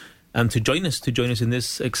and to join us in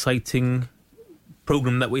this exciting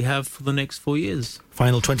programme that we have for the next 4 years.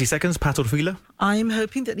 Final 20 seconds, Pat Orfila. I'm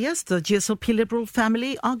hoping that, yes, the GSLP Liberal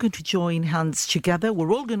family are going to join hands together.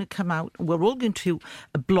 We're all going to come out. We're all going to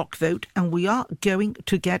block vote, and we are going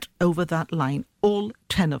to get over that line, all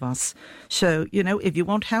 10 of us. So, if you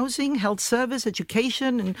want housing, health service,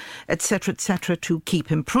 education, and et cetera, to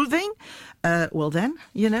keep improving, well then,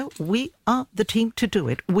 we are the team to do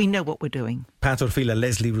it. We know what we're doing. Pat Orfila,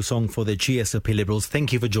 Leslie Vrousong for the GSLP Liberals,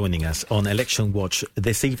 thank you for joining us on Election Watch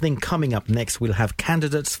this evening. Coming up next, we'll have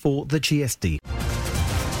candidates for the GSD.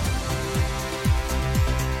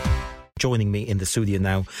 Joining me in the studio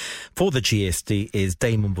now for the GSD is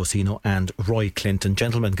Damon Bossino and Roy Clinton.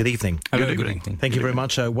 Gentlemen, good evening. Hello, good evening. Thank you very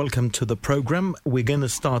much. Welcome to the programme. We're going to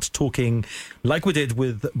start talking, like we did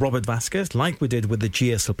with Robert Vasquez, like we did with the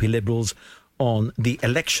GSLP Liberals, on the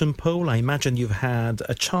election poll. I imagine you've had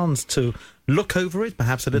a chance to look over it,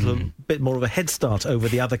 perhaps a little bit more of a head start over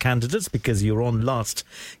the other candidates because you're on last,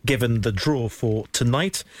 given the draw for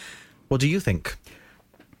tonight. What do you think?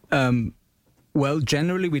 Well,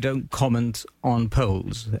 generally we don't comment on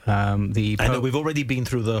polls. I know we've already been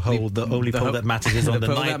through the only poll that matters is on the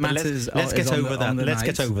night. Let's get over that. Let's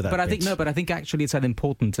get over that. But I think actually it's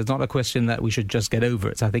It's not a question that we should just get over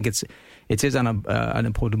it. I think it is an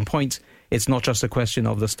important point. It's not just a question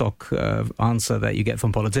of the stock answer that you get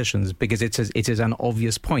from politicians, because it is an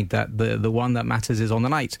obvious point that the one that matters is on the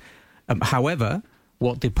night. However,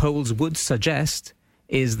 what the polls would suggest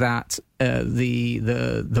is that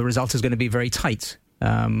the result is going to be very tight.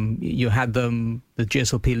 You had the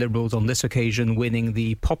GSLP Liberals on this occasion winning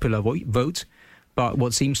the popular vote, but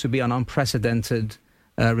what seems to be an unprecedented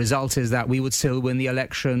result is that we would still win the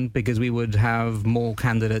election because we would have more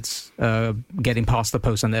candidates getting past the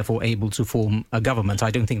post and therefore able to form a government.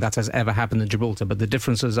 I don't think that has ever happened in Gibraltar, but the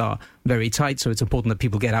differences are very tight, so it's important that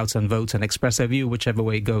people get out and vote and express their view, whichever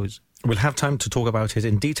way it goes. We'll have time to talk about it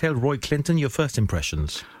in detail. Roy Clinton, your first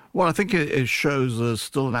impressions? Well, I think it shows there's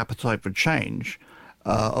still an appetite for change,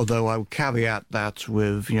 although I would caveat that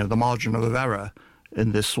with the margin of error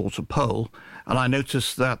in this sort of poll. And I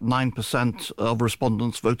noticed that 9% of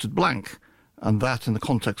respondents voted blank, and that in the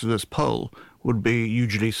context of this poll would be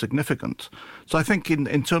hugely significant. So I think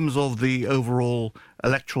in terms of the overall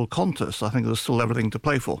electoral contest, I think there's still everything to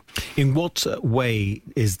play for. In what way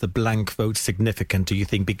is the blank vote significant, do you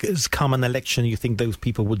think? Because come an election, you think those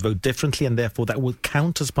people would vote differently and therefore that would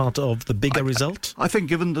count as part of the bigger result? I think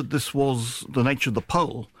given that this was the nature of the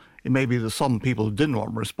poll, it may be that some people who didn't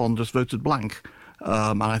want to respond just voted blank.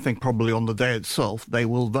 And I think probably on the day itself, they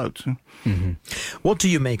will vote. Mm-hmm. What do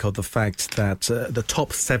you make of the fact that the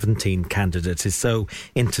top 17 candidates is so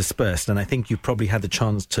interspersed? And I think you've probably had the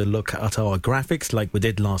chance to look at our graphics like we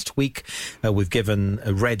did last week. We've given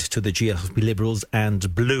red to the GSLP Liberals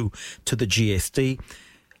and blue to the GSD.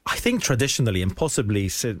 I think traditionally and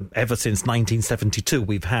possibly ever since 1972,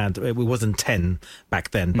 we've had, it wasn't 10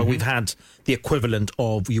 back then, but we've had the equivalent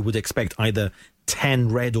of, you would expect, either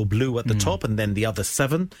 10 red or blue at the top and then the other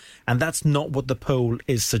 7. And that's not what the poll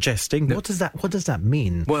is suggesting. No. What does that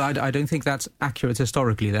mean? Well, I don't think that's accurate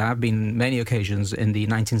historically. There have been many occasions in the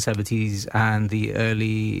 1970s and the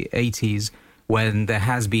early 80s when there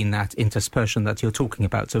has been that interspersion that you're talking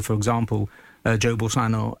about. So, for example, Joe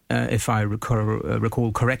Bolsonaro, if I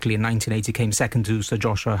recall correctly, in 1980 came second to Sir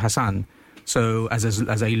Joshua Hassan, so as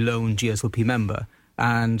a lone GSLP member.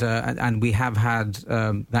 And we have had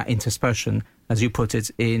that interspersion, as you put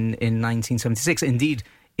it, in 1976. Indeed,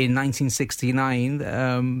 in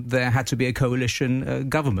 1969, there had to be a coalition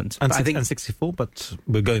government. And 64, but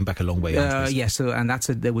we're going back a long way. Yes, and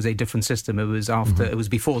there was a different system. It was after, it was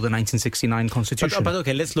before the 1969 constitution. But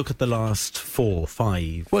okay, let's look at the last 4,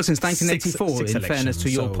 5. Well, since 1984, in fairness to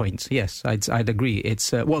your point, yes, I'd agree.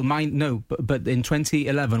 It's but in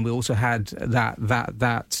 2011 we also had that.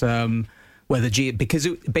 Because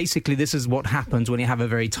basically this is what happens when you have a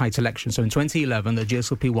very tight election. So in 2011, the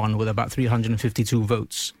GSLP won with about 352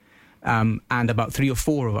 votes, and about 3 or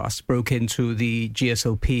 4 of us broke into the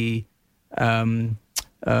GSLP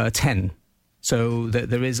 10. So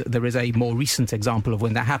there is a more recent example of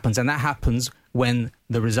when that happens, and that happens when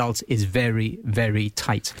the result is very, very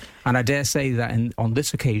tight. And I dare say that on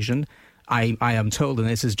this occasion, I am told, and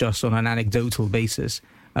this is just on an anecdotal basis,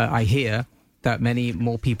 I hear that many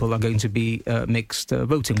more people are going to be mixed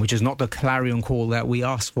voting, which is not the clarion call that we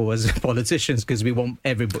ask for as politicians, because we want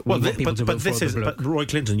everybody. People to vote for the bloc. But Roy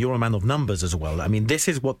Clinton, you're a man of numbers as well. I mean, this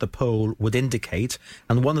is what the poll would indicate,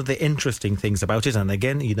 and one of the interesting things about it, and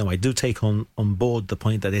again, I do take on board the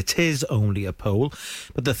point that it is only a poll,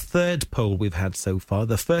 but the third poll we've had so far,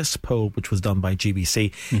 the first poll, which was done by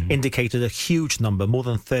GBC, indicated a huge number, more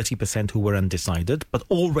than 30% who were undecided, but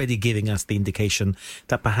already giving us the indication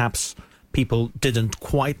that perhaps people didn't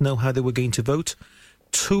quite know how they were going to vote.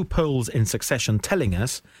 2 polls in succession telling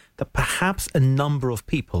us that perhaps a number of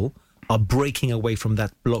people are breaking away from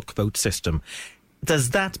that block vote system.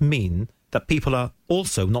 Does that mean that people are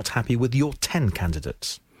also not happy with your 10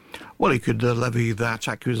 candidates? Well, he could levy that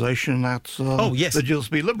accusation at the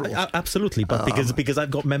GSLP Liberals. Absolutely, but because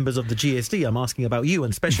I've got members of the GSD, I'm asking about you,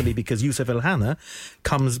 and especially because Yousef El-Hanna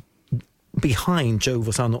comes behind Joe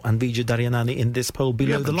Bolsonaro and Vijay Daryanani in this poll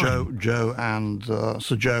below the line. Joe and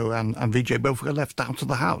Sir Joe and Vijay both got left out of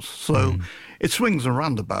the House. So it swings and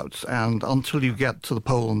roundabouts, and until you get to the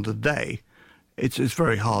poll on the day, it's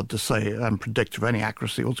very hard to say and predict with any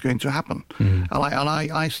accuracy what's going to happen. And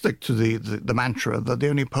I stick to the mantra that the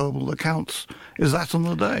only poll that counts is that on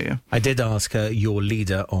the day. I did ask your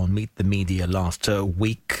leader on Meet the Media last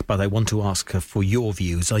week, but I want to ask for your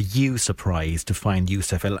views. Are you surprised to find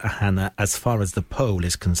Yousef El-Hanna, as far as the poll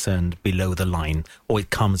is concerned, below the line, or it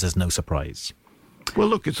comes as no surprise? Well,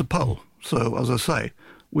 look, it's a poll. So, as I say,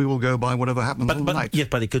 we will go by whatever happens on the night. Yes,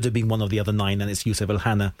 but it could have been one of the other 9, and it's Yousef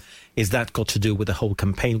El-Hanna. Is that got to do with the whole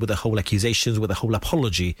campaign, with the whole accusations, with the whole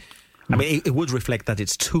apology? I mean, it would reflect that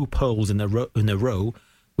it's 2 polls in a row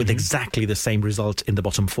with exactly the same result in the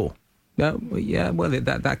bottom 4.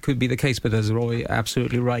 That could be the case, but as Roy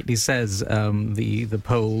absolutely rightly says, the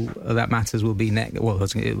poll that matters will be in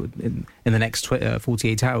the next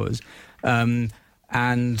 48 hours.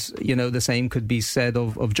 And, the same could be said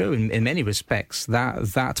of Joe in many respects.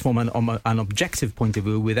 That from an objective point of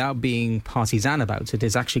view, without being partisan about it,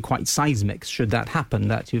 is actually quite seismic, should that happen,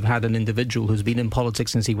 that you've had an individual who's been in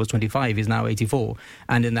politics since he was 25, he's now 84,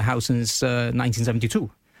 and in the House since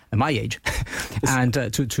 1972. At my age, and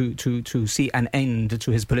to see an end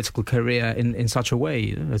to his political career in such a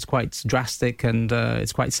way, it's quite drastic and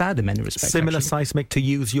it's quite sad in many respects. Similar seismic, to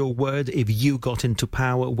use your word, if you got into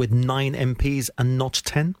power with 9 MPs and not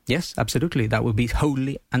 10? Yes, absolutely. That would be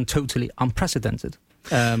wholly and totally unprecedented.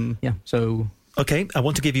 Okay, I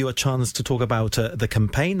want to give you a chance to talk about the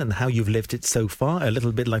campaign and how you've lived it so far, a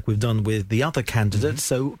little bit like we've done with the other candidates.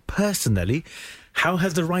 So, personally, how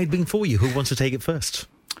has the ride been for you? Who wants to take it first?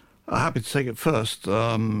 Happy to take it first.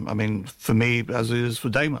 For me, as it is for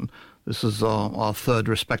Damon, this is our 3rd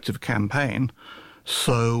respective campaign.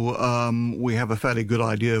 So we have a fairly good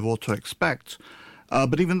idea of what to expect.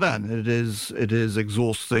 But even then, it is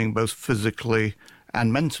exhausting both physically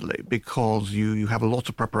and mentally, because you have a lot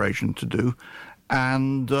of preparation to do.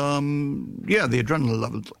 And, the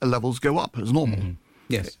adrenaline levels go up as normal. Mm-hmm.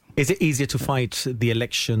 Yes. Is it easier to fight the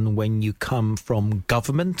election when you come from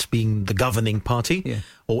government, being the governing party? Yeah.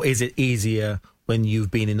 Or is it easier when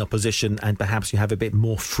you've been in opposition and perhaps you have a bit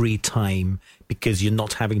more free time because you're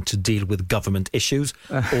not having to deal with government issues?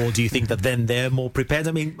 Or do you think that then they're more prepared?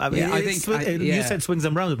 You said swings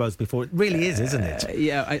and roundabouts before. It really is, isn't it?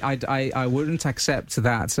 I wouldn't accept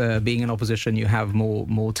that being in opposition you have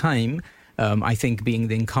more time. I think being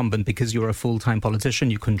the incumbent, because you're a full-time politician,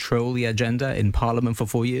 you control the agenda in Parliament for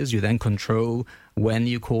 4 years. You then control when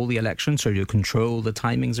you call the election, so you control the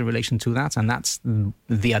timings in relation to that. And that's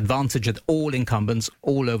the advantage that all incumbents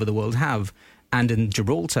all over the world have. And in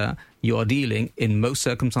Gibraltar, you are dealing, in most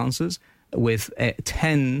circumstances, with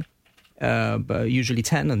 10 usually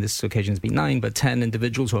 10, on this occasion it's been 9, but 10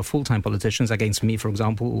 individuals who are full-time politicians against me, for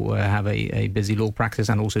example, who have a busy law practice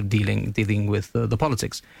and also dealing with the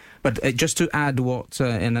politics. But just to add what,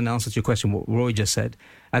 in an answer to your question, what Roy just said,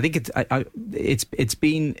 I think it's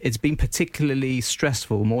been particularly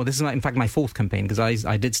stressful. This is, in fact, my 4th campaign, because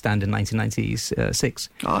I did stand in 1996.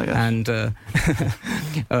 Oh, yes.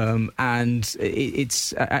 And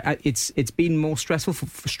it's been more stressful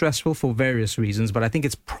for various reasons, but I think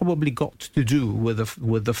it's probably got to do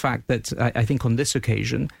with the fact that I think on this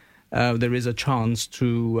occasion there is a chance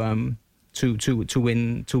to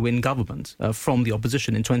win government from the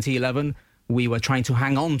opposition. In 2011, we were trying to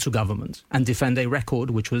hang on to government and defend a record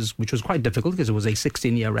which was quite difficult, because it was a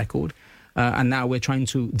 16-year record, and now we're trying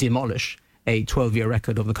to demolish a 12-year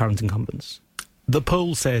record of the current incumbents. The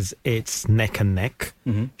poll says it's neck and neck.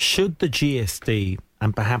 Mm-hmm. Should the GSD,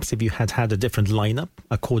 and perhaps if you had a different lineup,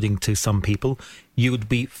 according to some people, you would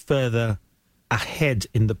be further ahead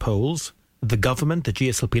in the polls? The government, the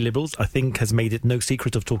GSLP Liberals, I think has made it no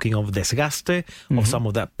secret of talking of desgaste, of some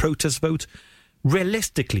of that protest vote.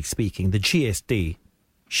 Realistically speaking, the GSD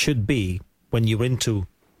should be, when you're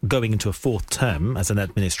going into a 4th term as an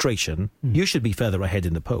administration, you should be further ahead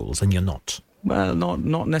in the polls, and you're not. Well,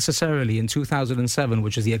 not necessarily. In 2007,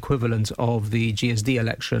 which is the equivalent of the GSD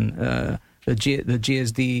election, the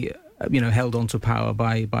GSD held on to power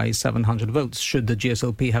by 700 votes. Should the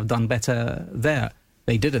GSLP have done better there?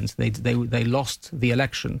 They didn't. They lost the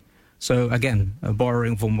election. So again,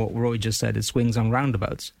 borrowing from what Roy just said, it swings and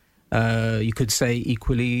roundabouts. You could say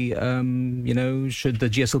equally, should the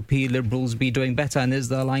GSLP Liberals be doing better? And is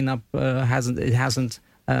the lineup hasn't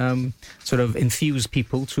sort of infused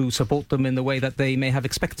people to support them in the way that they may have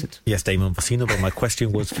expected? Yes, Damon Fassino, but my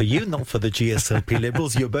question was for you, not for the GSLP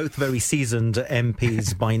Liberals. You're both very seasoned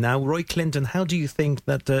MPs by now. Roy Clinton, how do you think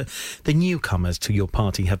that the newcomers to your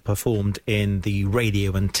party have performed in the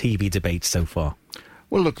radio and TV debate so far?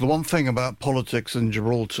 Well, look, the one thing about politics in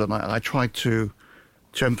Gibraltar, and I try to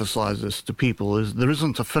emphasise this to people, is there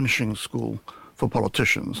isn't a finishing school for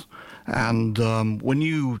politicians. And when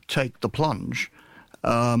you take the plunge,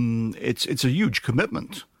 it's a huge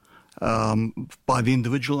commitment by the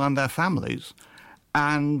individual and their families.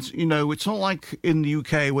 And, it's not like in the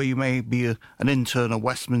UK where you may be an intern at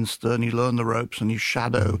Westminster and you learn the ropes and you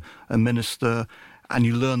shadow a minister and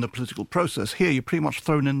you learn the political process. Here, you're pretty much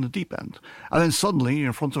thrown in the deep end. And then suddenly you're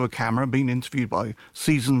in front of a camera being interviewed by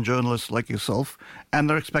seasoned journalists like yourself, and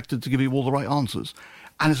they're expected to give you all the right answers.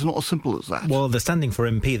 And it's not as simple as that. Well, they're standing for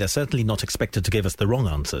MP. They're certainly not expected to give us the wrong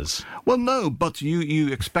answers. Well, no, but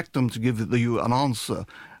you expect them to give you an answer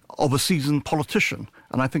of a seasoned politician,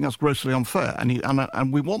 and I think that's grossly unfair.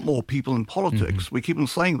 And we want more people in politics. Mm-hmm. We keep on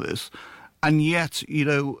saying this, and yet,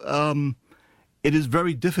 it is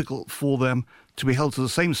very difficult for them to be held to the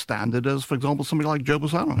same standard as, for example, somebody like Joe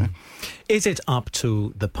Bolsonaro. Is it up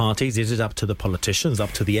to the parties, is it up to the politicians,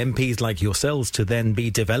 up to the MPs like yourselves to then be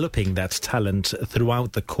developing that talent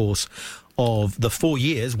throughout the course of the 4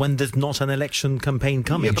 years when there's not an election campaign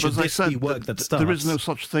coming? Yeah, but should as I this said, be work that starts? There is no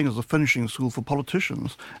such thing as a finishing school for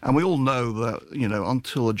politicians. And we all know that,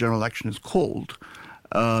 until a general election is called,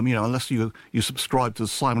 unless you subscribe to the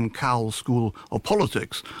Simon Cowell School of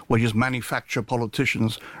Politics, where you just manufacture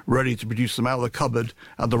politicians ready to produce them out of the cupboard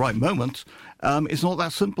at the right moment, it's not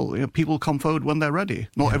that simple. People come forward when they're ready.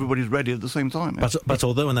 Not everybody's ready at the same time. But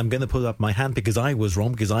although, and I'm going to put up my hand because I was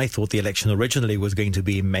wrong, because I thought the election originally was going to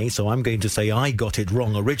be in May, so I'm going to say I got it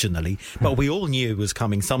wrong originally. But we all knew it was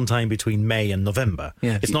coming sometime between May and November.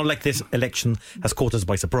 Yeah. It's not like this election has caught us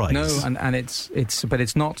by surprise. No, and it's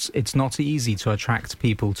not easy to attract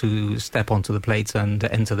people to step onto the plate and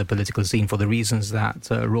enter the political scene for the reasons that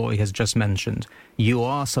Roy has just mentioned. You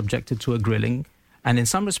are subjected to a grilling, and in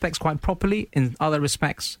some respects quite properly. In other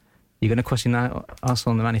respects, you're going to question us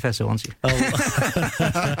on the manifesto, aren't you? Oh.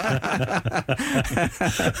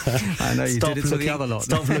 I know you did it to the other lot.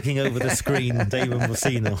 Stop looking over the screen, David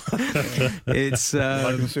Mossino. It's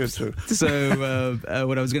I can see it too. So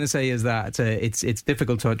what I was going to say is that it's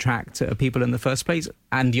difficult to attract people in the first place,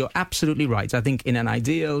 and you're absolutely right. I think in an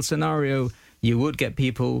ideal scenario, you would get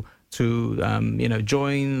people to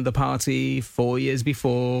join the party 4 years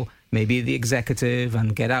before, maybe the executive,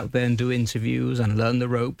 and get out there and do interviews and learn the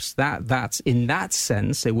ropes. That's in that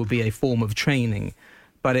sense, it would be a form of training.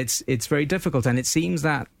 But it's very difficult, and it seems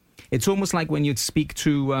that it's almost like when you speak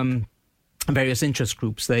to various interest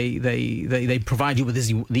groups, they provide you with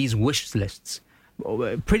these wish lists.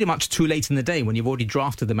 Pretty much too late in the day when you've already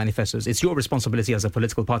drafted the manifestos. It's your responsibility as a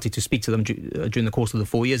political party to speak to them during the course of the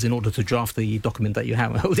 4 years in order to draft the document that you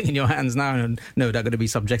have holding in your hands now. And no, they're going to be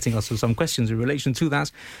subjecting us to some questions in relation to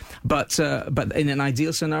that. But in an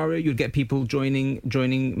ideal scenario, you'd get people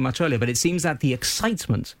joining much earlier. But it seems that the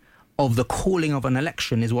excitement of the calling of an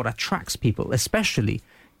election is what attracts people, especially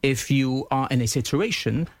if you are in a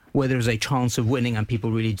situation where there is a chance of winning and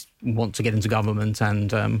people really want to get into government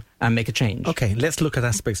and make a change. OK, let's look at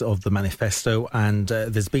aspects of the manifesto. And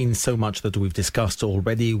there's been so much that we've discussed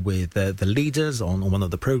already with the leaders on one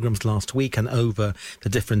of the programmes last week and over the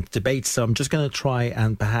different debates. So I'm just going to try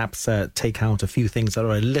and perhaps take out a few things that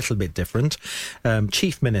are a little bit different.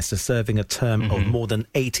 Chief Minister serving a term of more than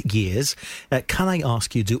 8 years. Can I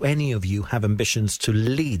ask you, do any of you have ambitions to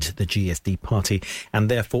lead the GSD party?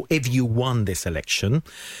 And therefore, if you won this election,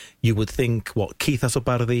 you would think, Keith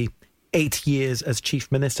Asopardi, 8 years as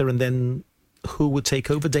Chief Minister, and then who would take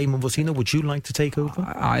over? Damon Mossino, would you like to take over?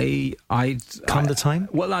 Come the time?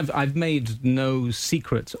 Well, I've made no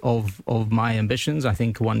secret of my ambitions. I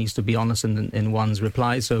think one needs to be honest in one's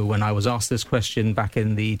reply. So when I was asked this question back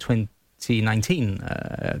in the 2019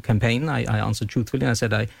 campaign, I answered truthfully. I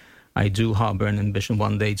said I do harbour an ambition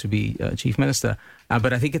one day to be Chief Minister.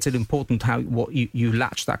 But I think it's important what you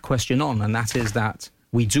latch that question on, and that is that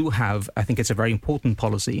we do have, I think it's a very important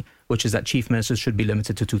policy, which is that Chief Ministers should be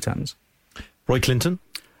limited to 2 terms. Roy Clinton?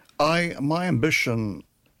 My ambition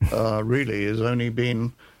really has only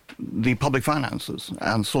been the public finances,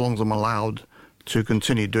 and so long as I'm allowed to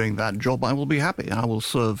continue doing that job, I will be happy. I will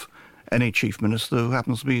serve any Chief Minister who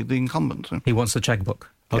happens to be the incumbent. He wants the chequebook.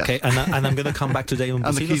 Okay, yes. and I'm going to come back to Damon Mossino.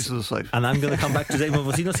 And the keys to the safe. And I'm going to come back to Damon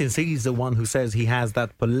Mossino since he's the one who says he has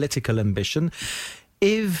that political ambition.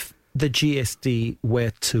 If the GSD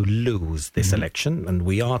were to lose this election, and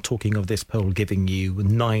we are talking of this poll giving you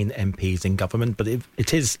 9 MPs in government, but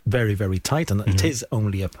it is very, very tight, and it is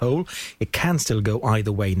only a poll. It can still go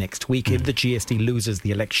either way next week. If the GSD loses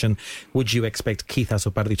the election, would you expect Keith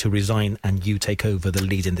Asopardi to resign and you take over the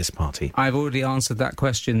lead in this party? I've already answered that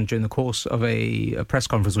question during the course of a press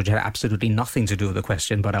conference, which had absolutely nothing to do with the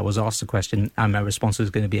question, but I was asked the question, and my response is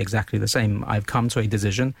going to be exactly the same. I've come to a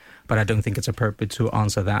decision, but I don't think it's appropriate to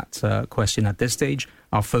answer that question at this stage.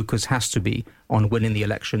 Our focus has to be on winning the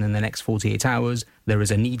election in the next 48 hours. There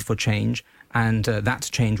is a need for change, and that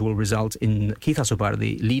change will result in Keith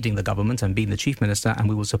Asopardi leading the government and being the Chief Minister, and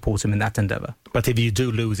we will support him in that endeavour. But if you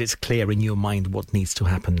do lose, it's clear in your mind what needs to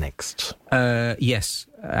happen next. Yes,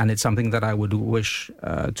 and it's something that I would wish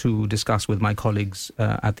to discuss with my colleagues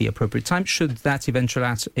at the appropriate time. Should that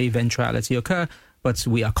eventuality occur, but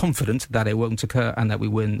we are confident that it won't occur and that we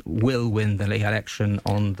will win the election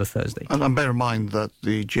on the Thursday. And bear in mind that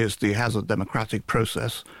the GSD has a democratic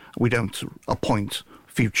process. We don't appoint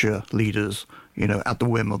future leaders, at the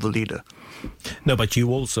whim of the leader. No, but you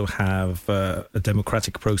also have a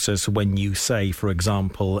democratic process when you say, for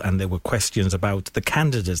example, and there were questions about the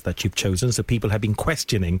candidates that you've chosen, so people have been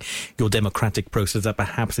questioning your democratic process, that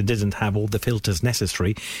perhaps it didn't have all the filters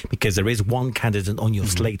necessary, because there is one candidate on your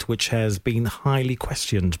slate which has been highly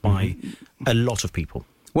questioned by a lot of people.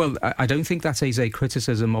 Well, I don't think that is a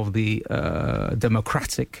criticism of the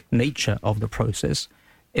democratic nature of the process.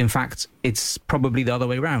 In fact, it's probably the other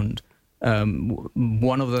way around.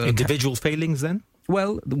 One of the individual failings then?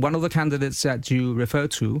 Well, one of the candidates that you refer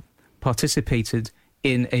to participated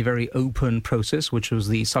in a very open process, which was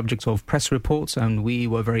the subject of press reports, and we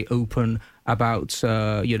were very open about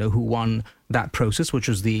who won that process, which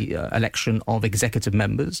was the election of executive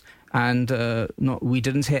members, and we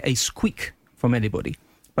didn't hear a squeak from anybody.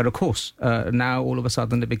 But of course, now all of a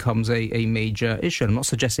sudden it becomes a major issue. I'm not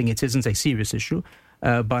suggesting it isn't a serious issue,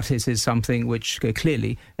 but it is something which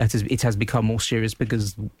clearly it has become more serious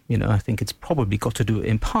because, I think it's probably got to do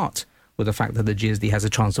in part with the fact that the GSD has a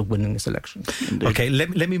chance of winning this election. Indeed. Okay,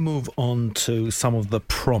 let me move on to some of the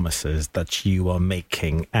promises that you are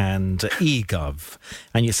making and eGov.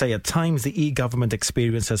 And you say at times the e-government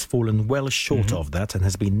experience has fallen well short of that and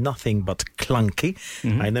has been nothing but clunky.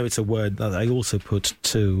 I know it's a word that I also put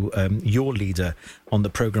to your leader on the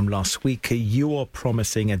programme last week. You are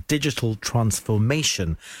promising a digital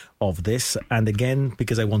transformation of this, and again,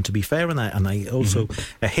 because I want to be fair, and I also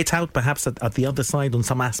hit out perhaps at the other side on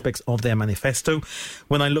some aspects of their manifesto.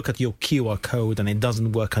 When I look at your QR code and it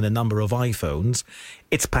doesn't work on a number of iPhones,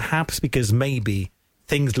 it's perhaps because maybe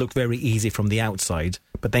things look very easy from the outside,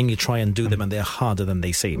 but then you try and do them and they're harder than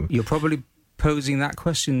they seem. You're probably posing that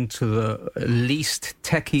question to the least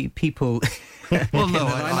techie people. Well, no,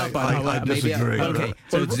 I disagree. Okay,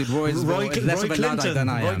 so Roy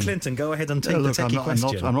Clinton, go ahead and take the techie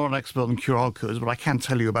question. I'm not an expert on QR codes, but I can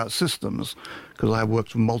tell you about systems, because I have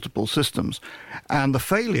worked with multiple systems. And the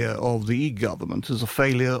failure of the e-government is a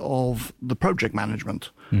failure of the project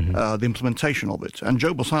management, the implementation of it. And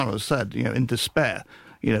Joe Bolsonaro has said, in despair,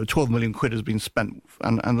 12 million quid has been spent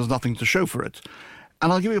and there's nothing to show for it.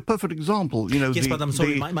 And I'll give you a perfect example. Yes, but I'm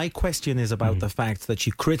sorry. My question is about the fact that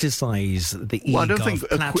you criticise the e-gov I don't think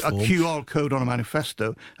platform. A QR code on a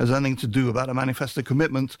manifesto has anything to do about a manifesto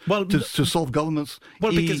commitment to solve government's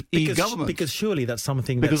e-government. Because surely that's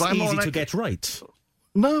something that's easy to get right.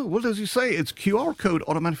 No, well, as you say, it's QR code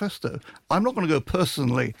on a manifesto. I'm not going to go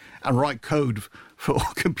personally and write code for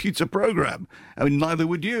a computer program. I mean, neither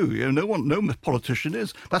would you. No politician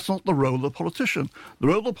is. That's not the role of the politician. The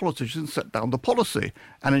role of the politician is to set down the policy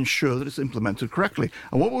and ensure that it's implemented correctly.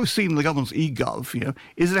 And what we've seen in the government's e-gov,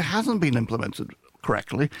 is that it hasn't been implemented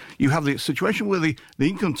correctly. You have the situation where the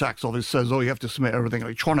income tax office says, you have to submit everything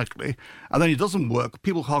electronically, and then it doesn't work.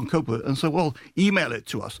 People can't cope with it, and so, email it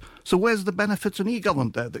to us. So where's the benefits in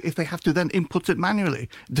e-government there? If they have to then input it manually,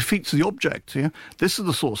 it defeats the object. This is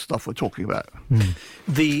the sort of stuff we're talking about.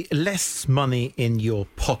 The less money in your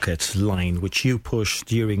pocket line, which you pushed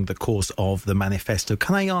during the course of the manifesto,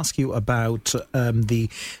 can I ask you about the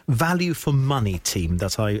value for money team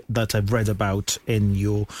that I've read about in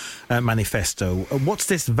your manifesto? What's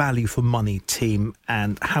this value for money team,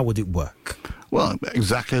 and how would it work? Well,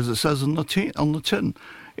 exactly as it says on the tin.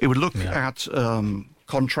 It would look at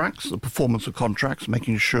contracts, the performance of contracts,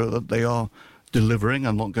 making sure that they are delivering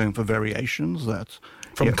and not going for variations.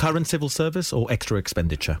 From current civil service or extra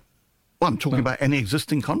expenditure? Well, I'm talking about any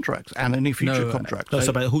existing contracts and any future contracts. No, so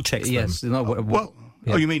about who checks them? Yes.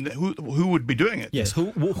 Oh, you mean who would be doing it? Yes.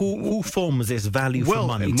 Who forms this value for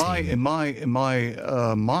money team? In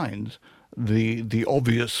my mind, the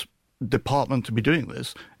obvious department to be doing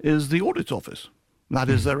this is the audit office. That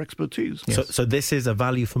is their expertise. Yes. So this is a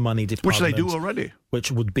value for money department, which they do already. Which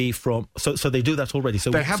would be from so they do that already.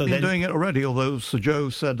 So they have been doing it already. Although Sir Joe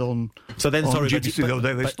said GBC the other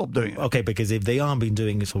day they stopped doing it. Okay, because if they aren't been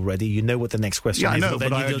doing it already, you know what the next question is. I know,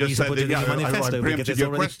 but I just said I preempted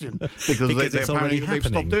your question because they've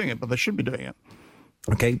stopped doing it, but they should be doing it.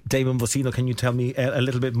 Okay, Damon Vocino, can you tell me a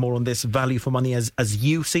little bit more on this value for money as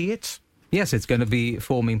you see it? Yes, it's going to be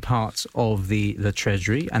forming part of the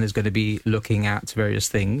Treasury, and it's going to be looking at various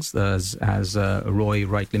things, as Roy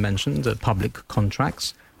rightly mentioned, public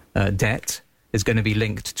contracts, debt. It's going to be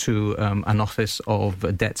linked to an office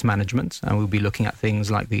of debt management, and we'll be looking at things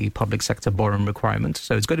like the public sector borrowing requirement.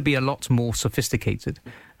 So it's going to be a lot more sophisticated.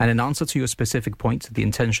 And in answer to your specific point, the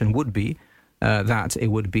intention would be that it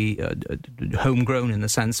would be homegrown in a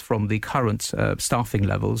sense from the current staffing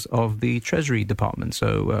levels of the Treasury Department.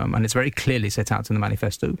 So, and it's very clearly set out in the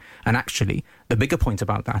manifesto. And actually, the bigger point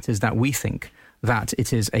about that is that we think that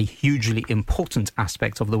it is a hugely important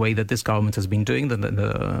aspect of the way that this government has been doing,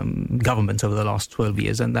 the government over the last 12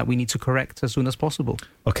 years, and that we need to correct as soon as possible.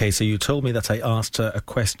 OK, so you told me that I asked a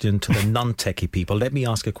question to the non-techie people. Let me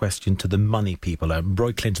ask a question to the money people.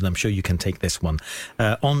 Roy Clinton, I'm sure you can take this one.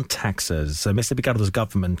 On taxes, Mr. Picardo's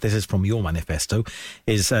government, this is from your manifesto,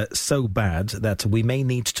 is so bad that we may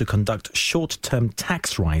need to conduct short-term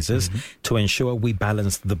tax rises to ensure we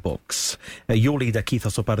balance the books. Your leader, Keith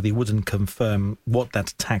Osopardi, wouldn't confirm what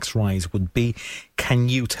that tax rise would be. Can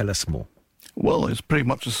you tell us more? Well, it's pretty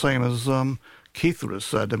much the same as Keith has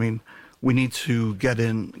said. I mean, we need to get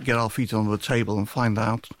our feet on the table and find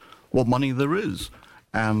out what money there is.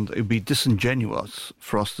 And it would be disingenuous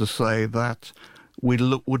for us to say that we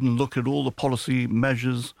wouldn't look at all the policy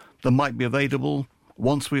measures that might be available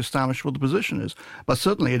once we establish what the position is. But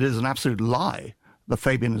certainly it is an absolute lie that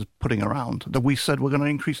Fabian is putting around, that we said we're going to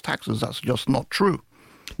increase taxes. That's just not true.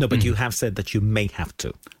 No, but you have said that you may have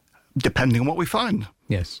to. Depending on what we find.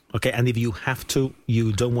 Yes. OK, and if you have to,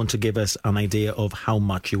 you don't want to give us an idea of how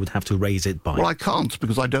much you would have to raise it by? Well, I can't,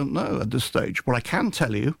 because I don't know at this stage. What I can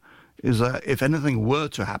tell you is that if anything were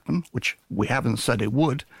to happen, which we haven't said it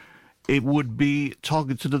would be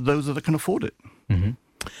targeted at those that can afford it.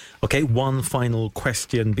 OK, one final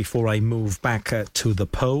question before I move back to the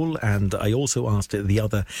poll. And I also asked the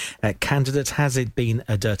other candidates, has it been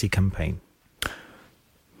a dirty campaign?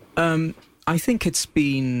 I think it's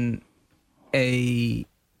been a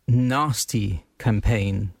nasty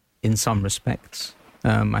campaign in some respects.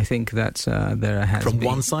 I think that there has From been...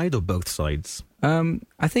 one side or both sides?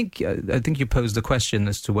 I think you posed the question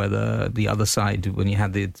as to whether the other side, when you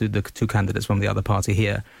had the two candidates from the other party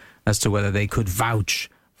here, as to whether they could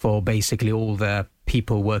vouch for basically all their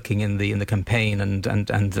people working in the campaign,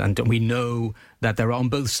 and we know that there are on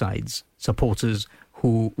both sides supporters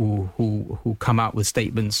who come out with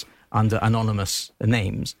statements under anonymous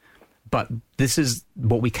names. But this is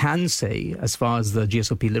what we can say as far as the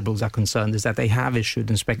GSLP Liberals are concerned, is that they have issued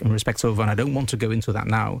in respect of, and I don't want to go into that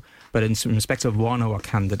now, but in respect of one of our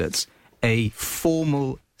candidates, a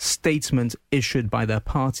formal statement issued by their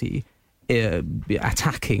party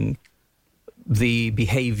attacking the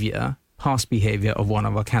past behaviour of one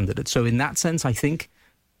of our candidates. So in that sense, I think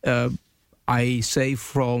I say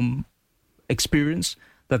from experience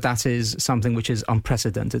that is something which is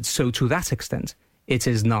unprecedented. So to that extent, it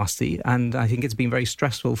is nasty, and I think it's been very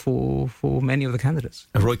stressful for many of the candidates.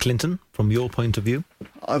 Roy Clinton, from your point of view?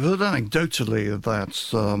 I've heard anecdotally that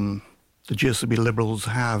the GSLP Liberals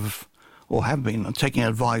have been taking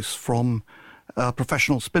advice from a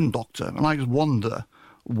professional spin doctor, and I just wonder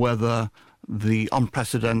whether the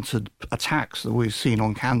unprecedented attacks that we've seen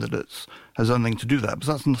on candidates has anything to do with that,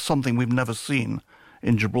 because that's something we've never seen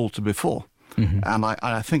in Gibraltar before. And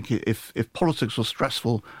I think if politics was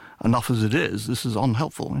stressful enough as it is, this is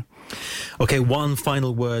unhelpful. OK, one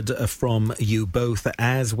final word from you both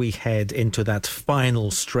as we head into that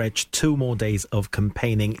final stretch. 2 more days of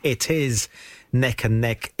campaigning. It is neck and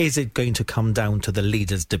neck. Is it going to come down to the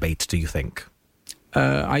leaders' debate, do you think?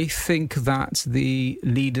 I think that the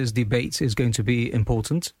leaders' debate is going to be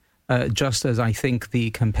important. Just as I think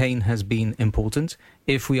the campaign has been important.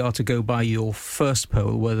 If we are to go by your first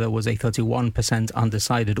poll, where there was a 31%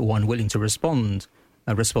 undecided or unwilling to response,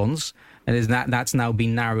 and that's now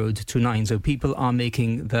been narrowed to 9%. So people are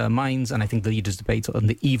making their minds, and I think the leaders' debate on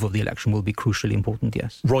the eve of the election will be crucially important,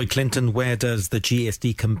 yes. Roy Clinton, where does the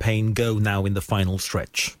GSD campaign go now in the final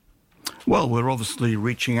stretch? Well, we're obviously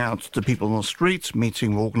reaching out to people on the streets,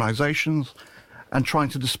 meeting organisations, and trying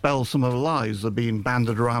to dispel some of the lies that are being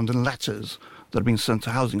banded around in letters that have been sent to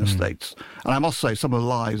housing estates. And I must say, some of the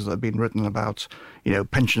lies that have been written about,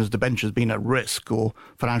 pensioners' debentures being at risk or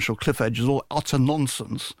financial cliff edge is all utter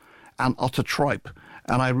nonsense and utter tripe.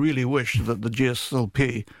 And I really wish that the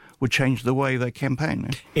GSLP would change the way they campaign.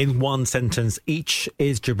 In one sentence each,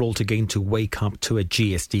 is Gibraltar going to wake up to a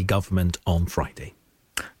GSD government on Friday?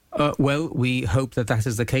 Well, we hope that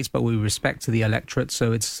is the case, but we respect the electorate,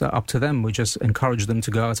 so it's up to them. We just encourage them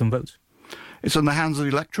to go out and vote. It's in the hands of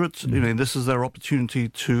the electorate. This is their opportunity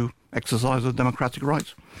to exercise their democratic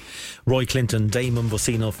rights. Roy Clinton, Damon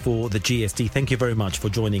Bossino for the GSD. Thank you very much for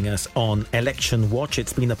joining us on Election Watch.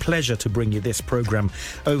 It's been a pleasure to bring you this programme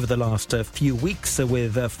over the last few weeks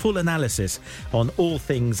with full analysis on all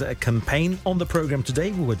things campaign. On the programme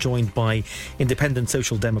today, we were joined by Independent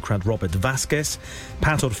Social Democrat Robert Vasquez,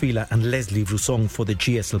 Pat Orfila and Leslie Vrousong for the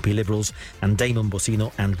GSLP Liberals, and Damon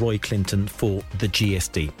Bossino and Roy Clinton for the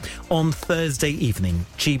GSD. On Thursday evening,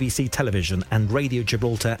 GBC Television and Radio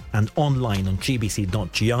Gibraltar and online on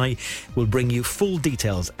gbc.gi will bring you full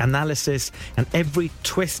details, analysis and every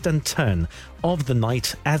twist and turn of the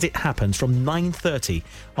night as it happens from 9:30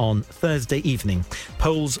 on Thursday evening.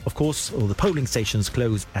 Polls, of course, or the polling stations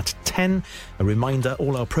close at 10. A reminder,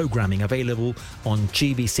 all our programming available on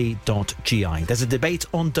gbc.gi. There's a debate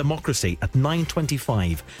on democracy at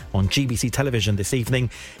 9:25 on GBC Television this evening,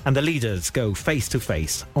 and the leaders go face to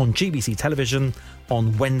face on GBC Television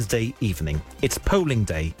on Wednesday evening. It's polling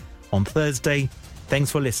day on Thursday. Thanks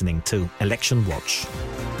for listening to Election Watch.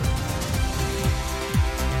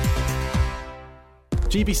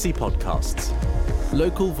 GBC Podcasts.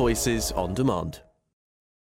 Local voices on demand.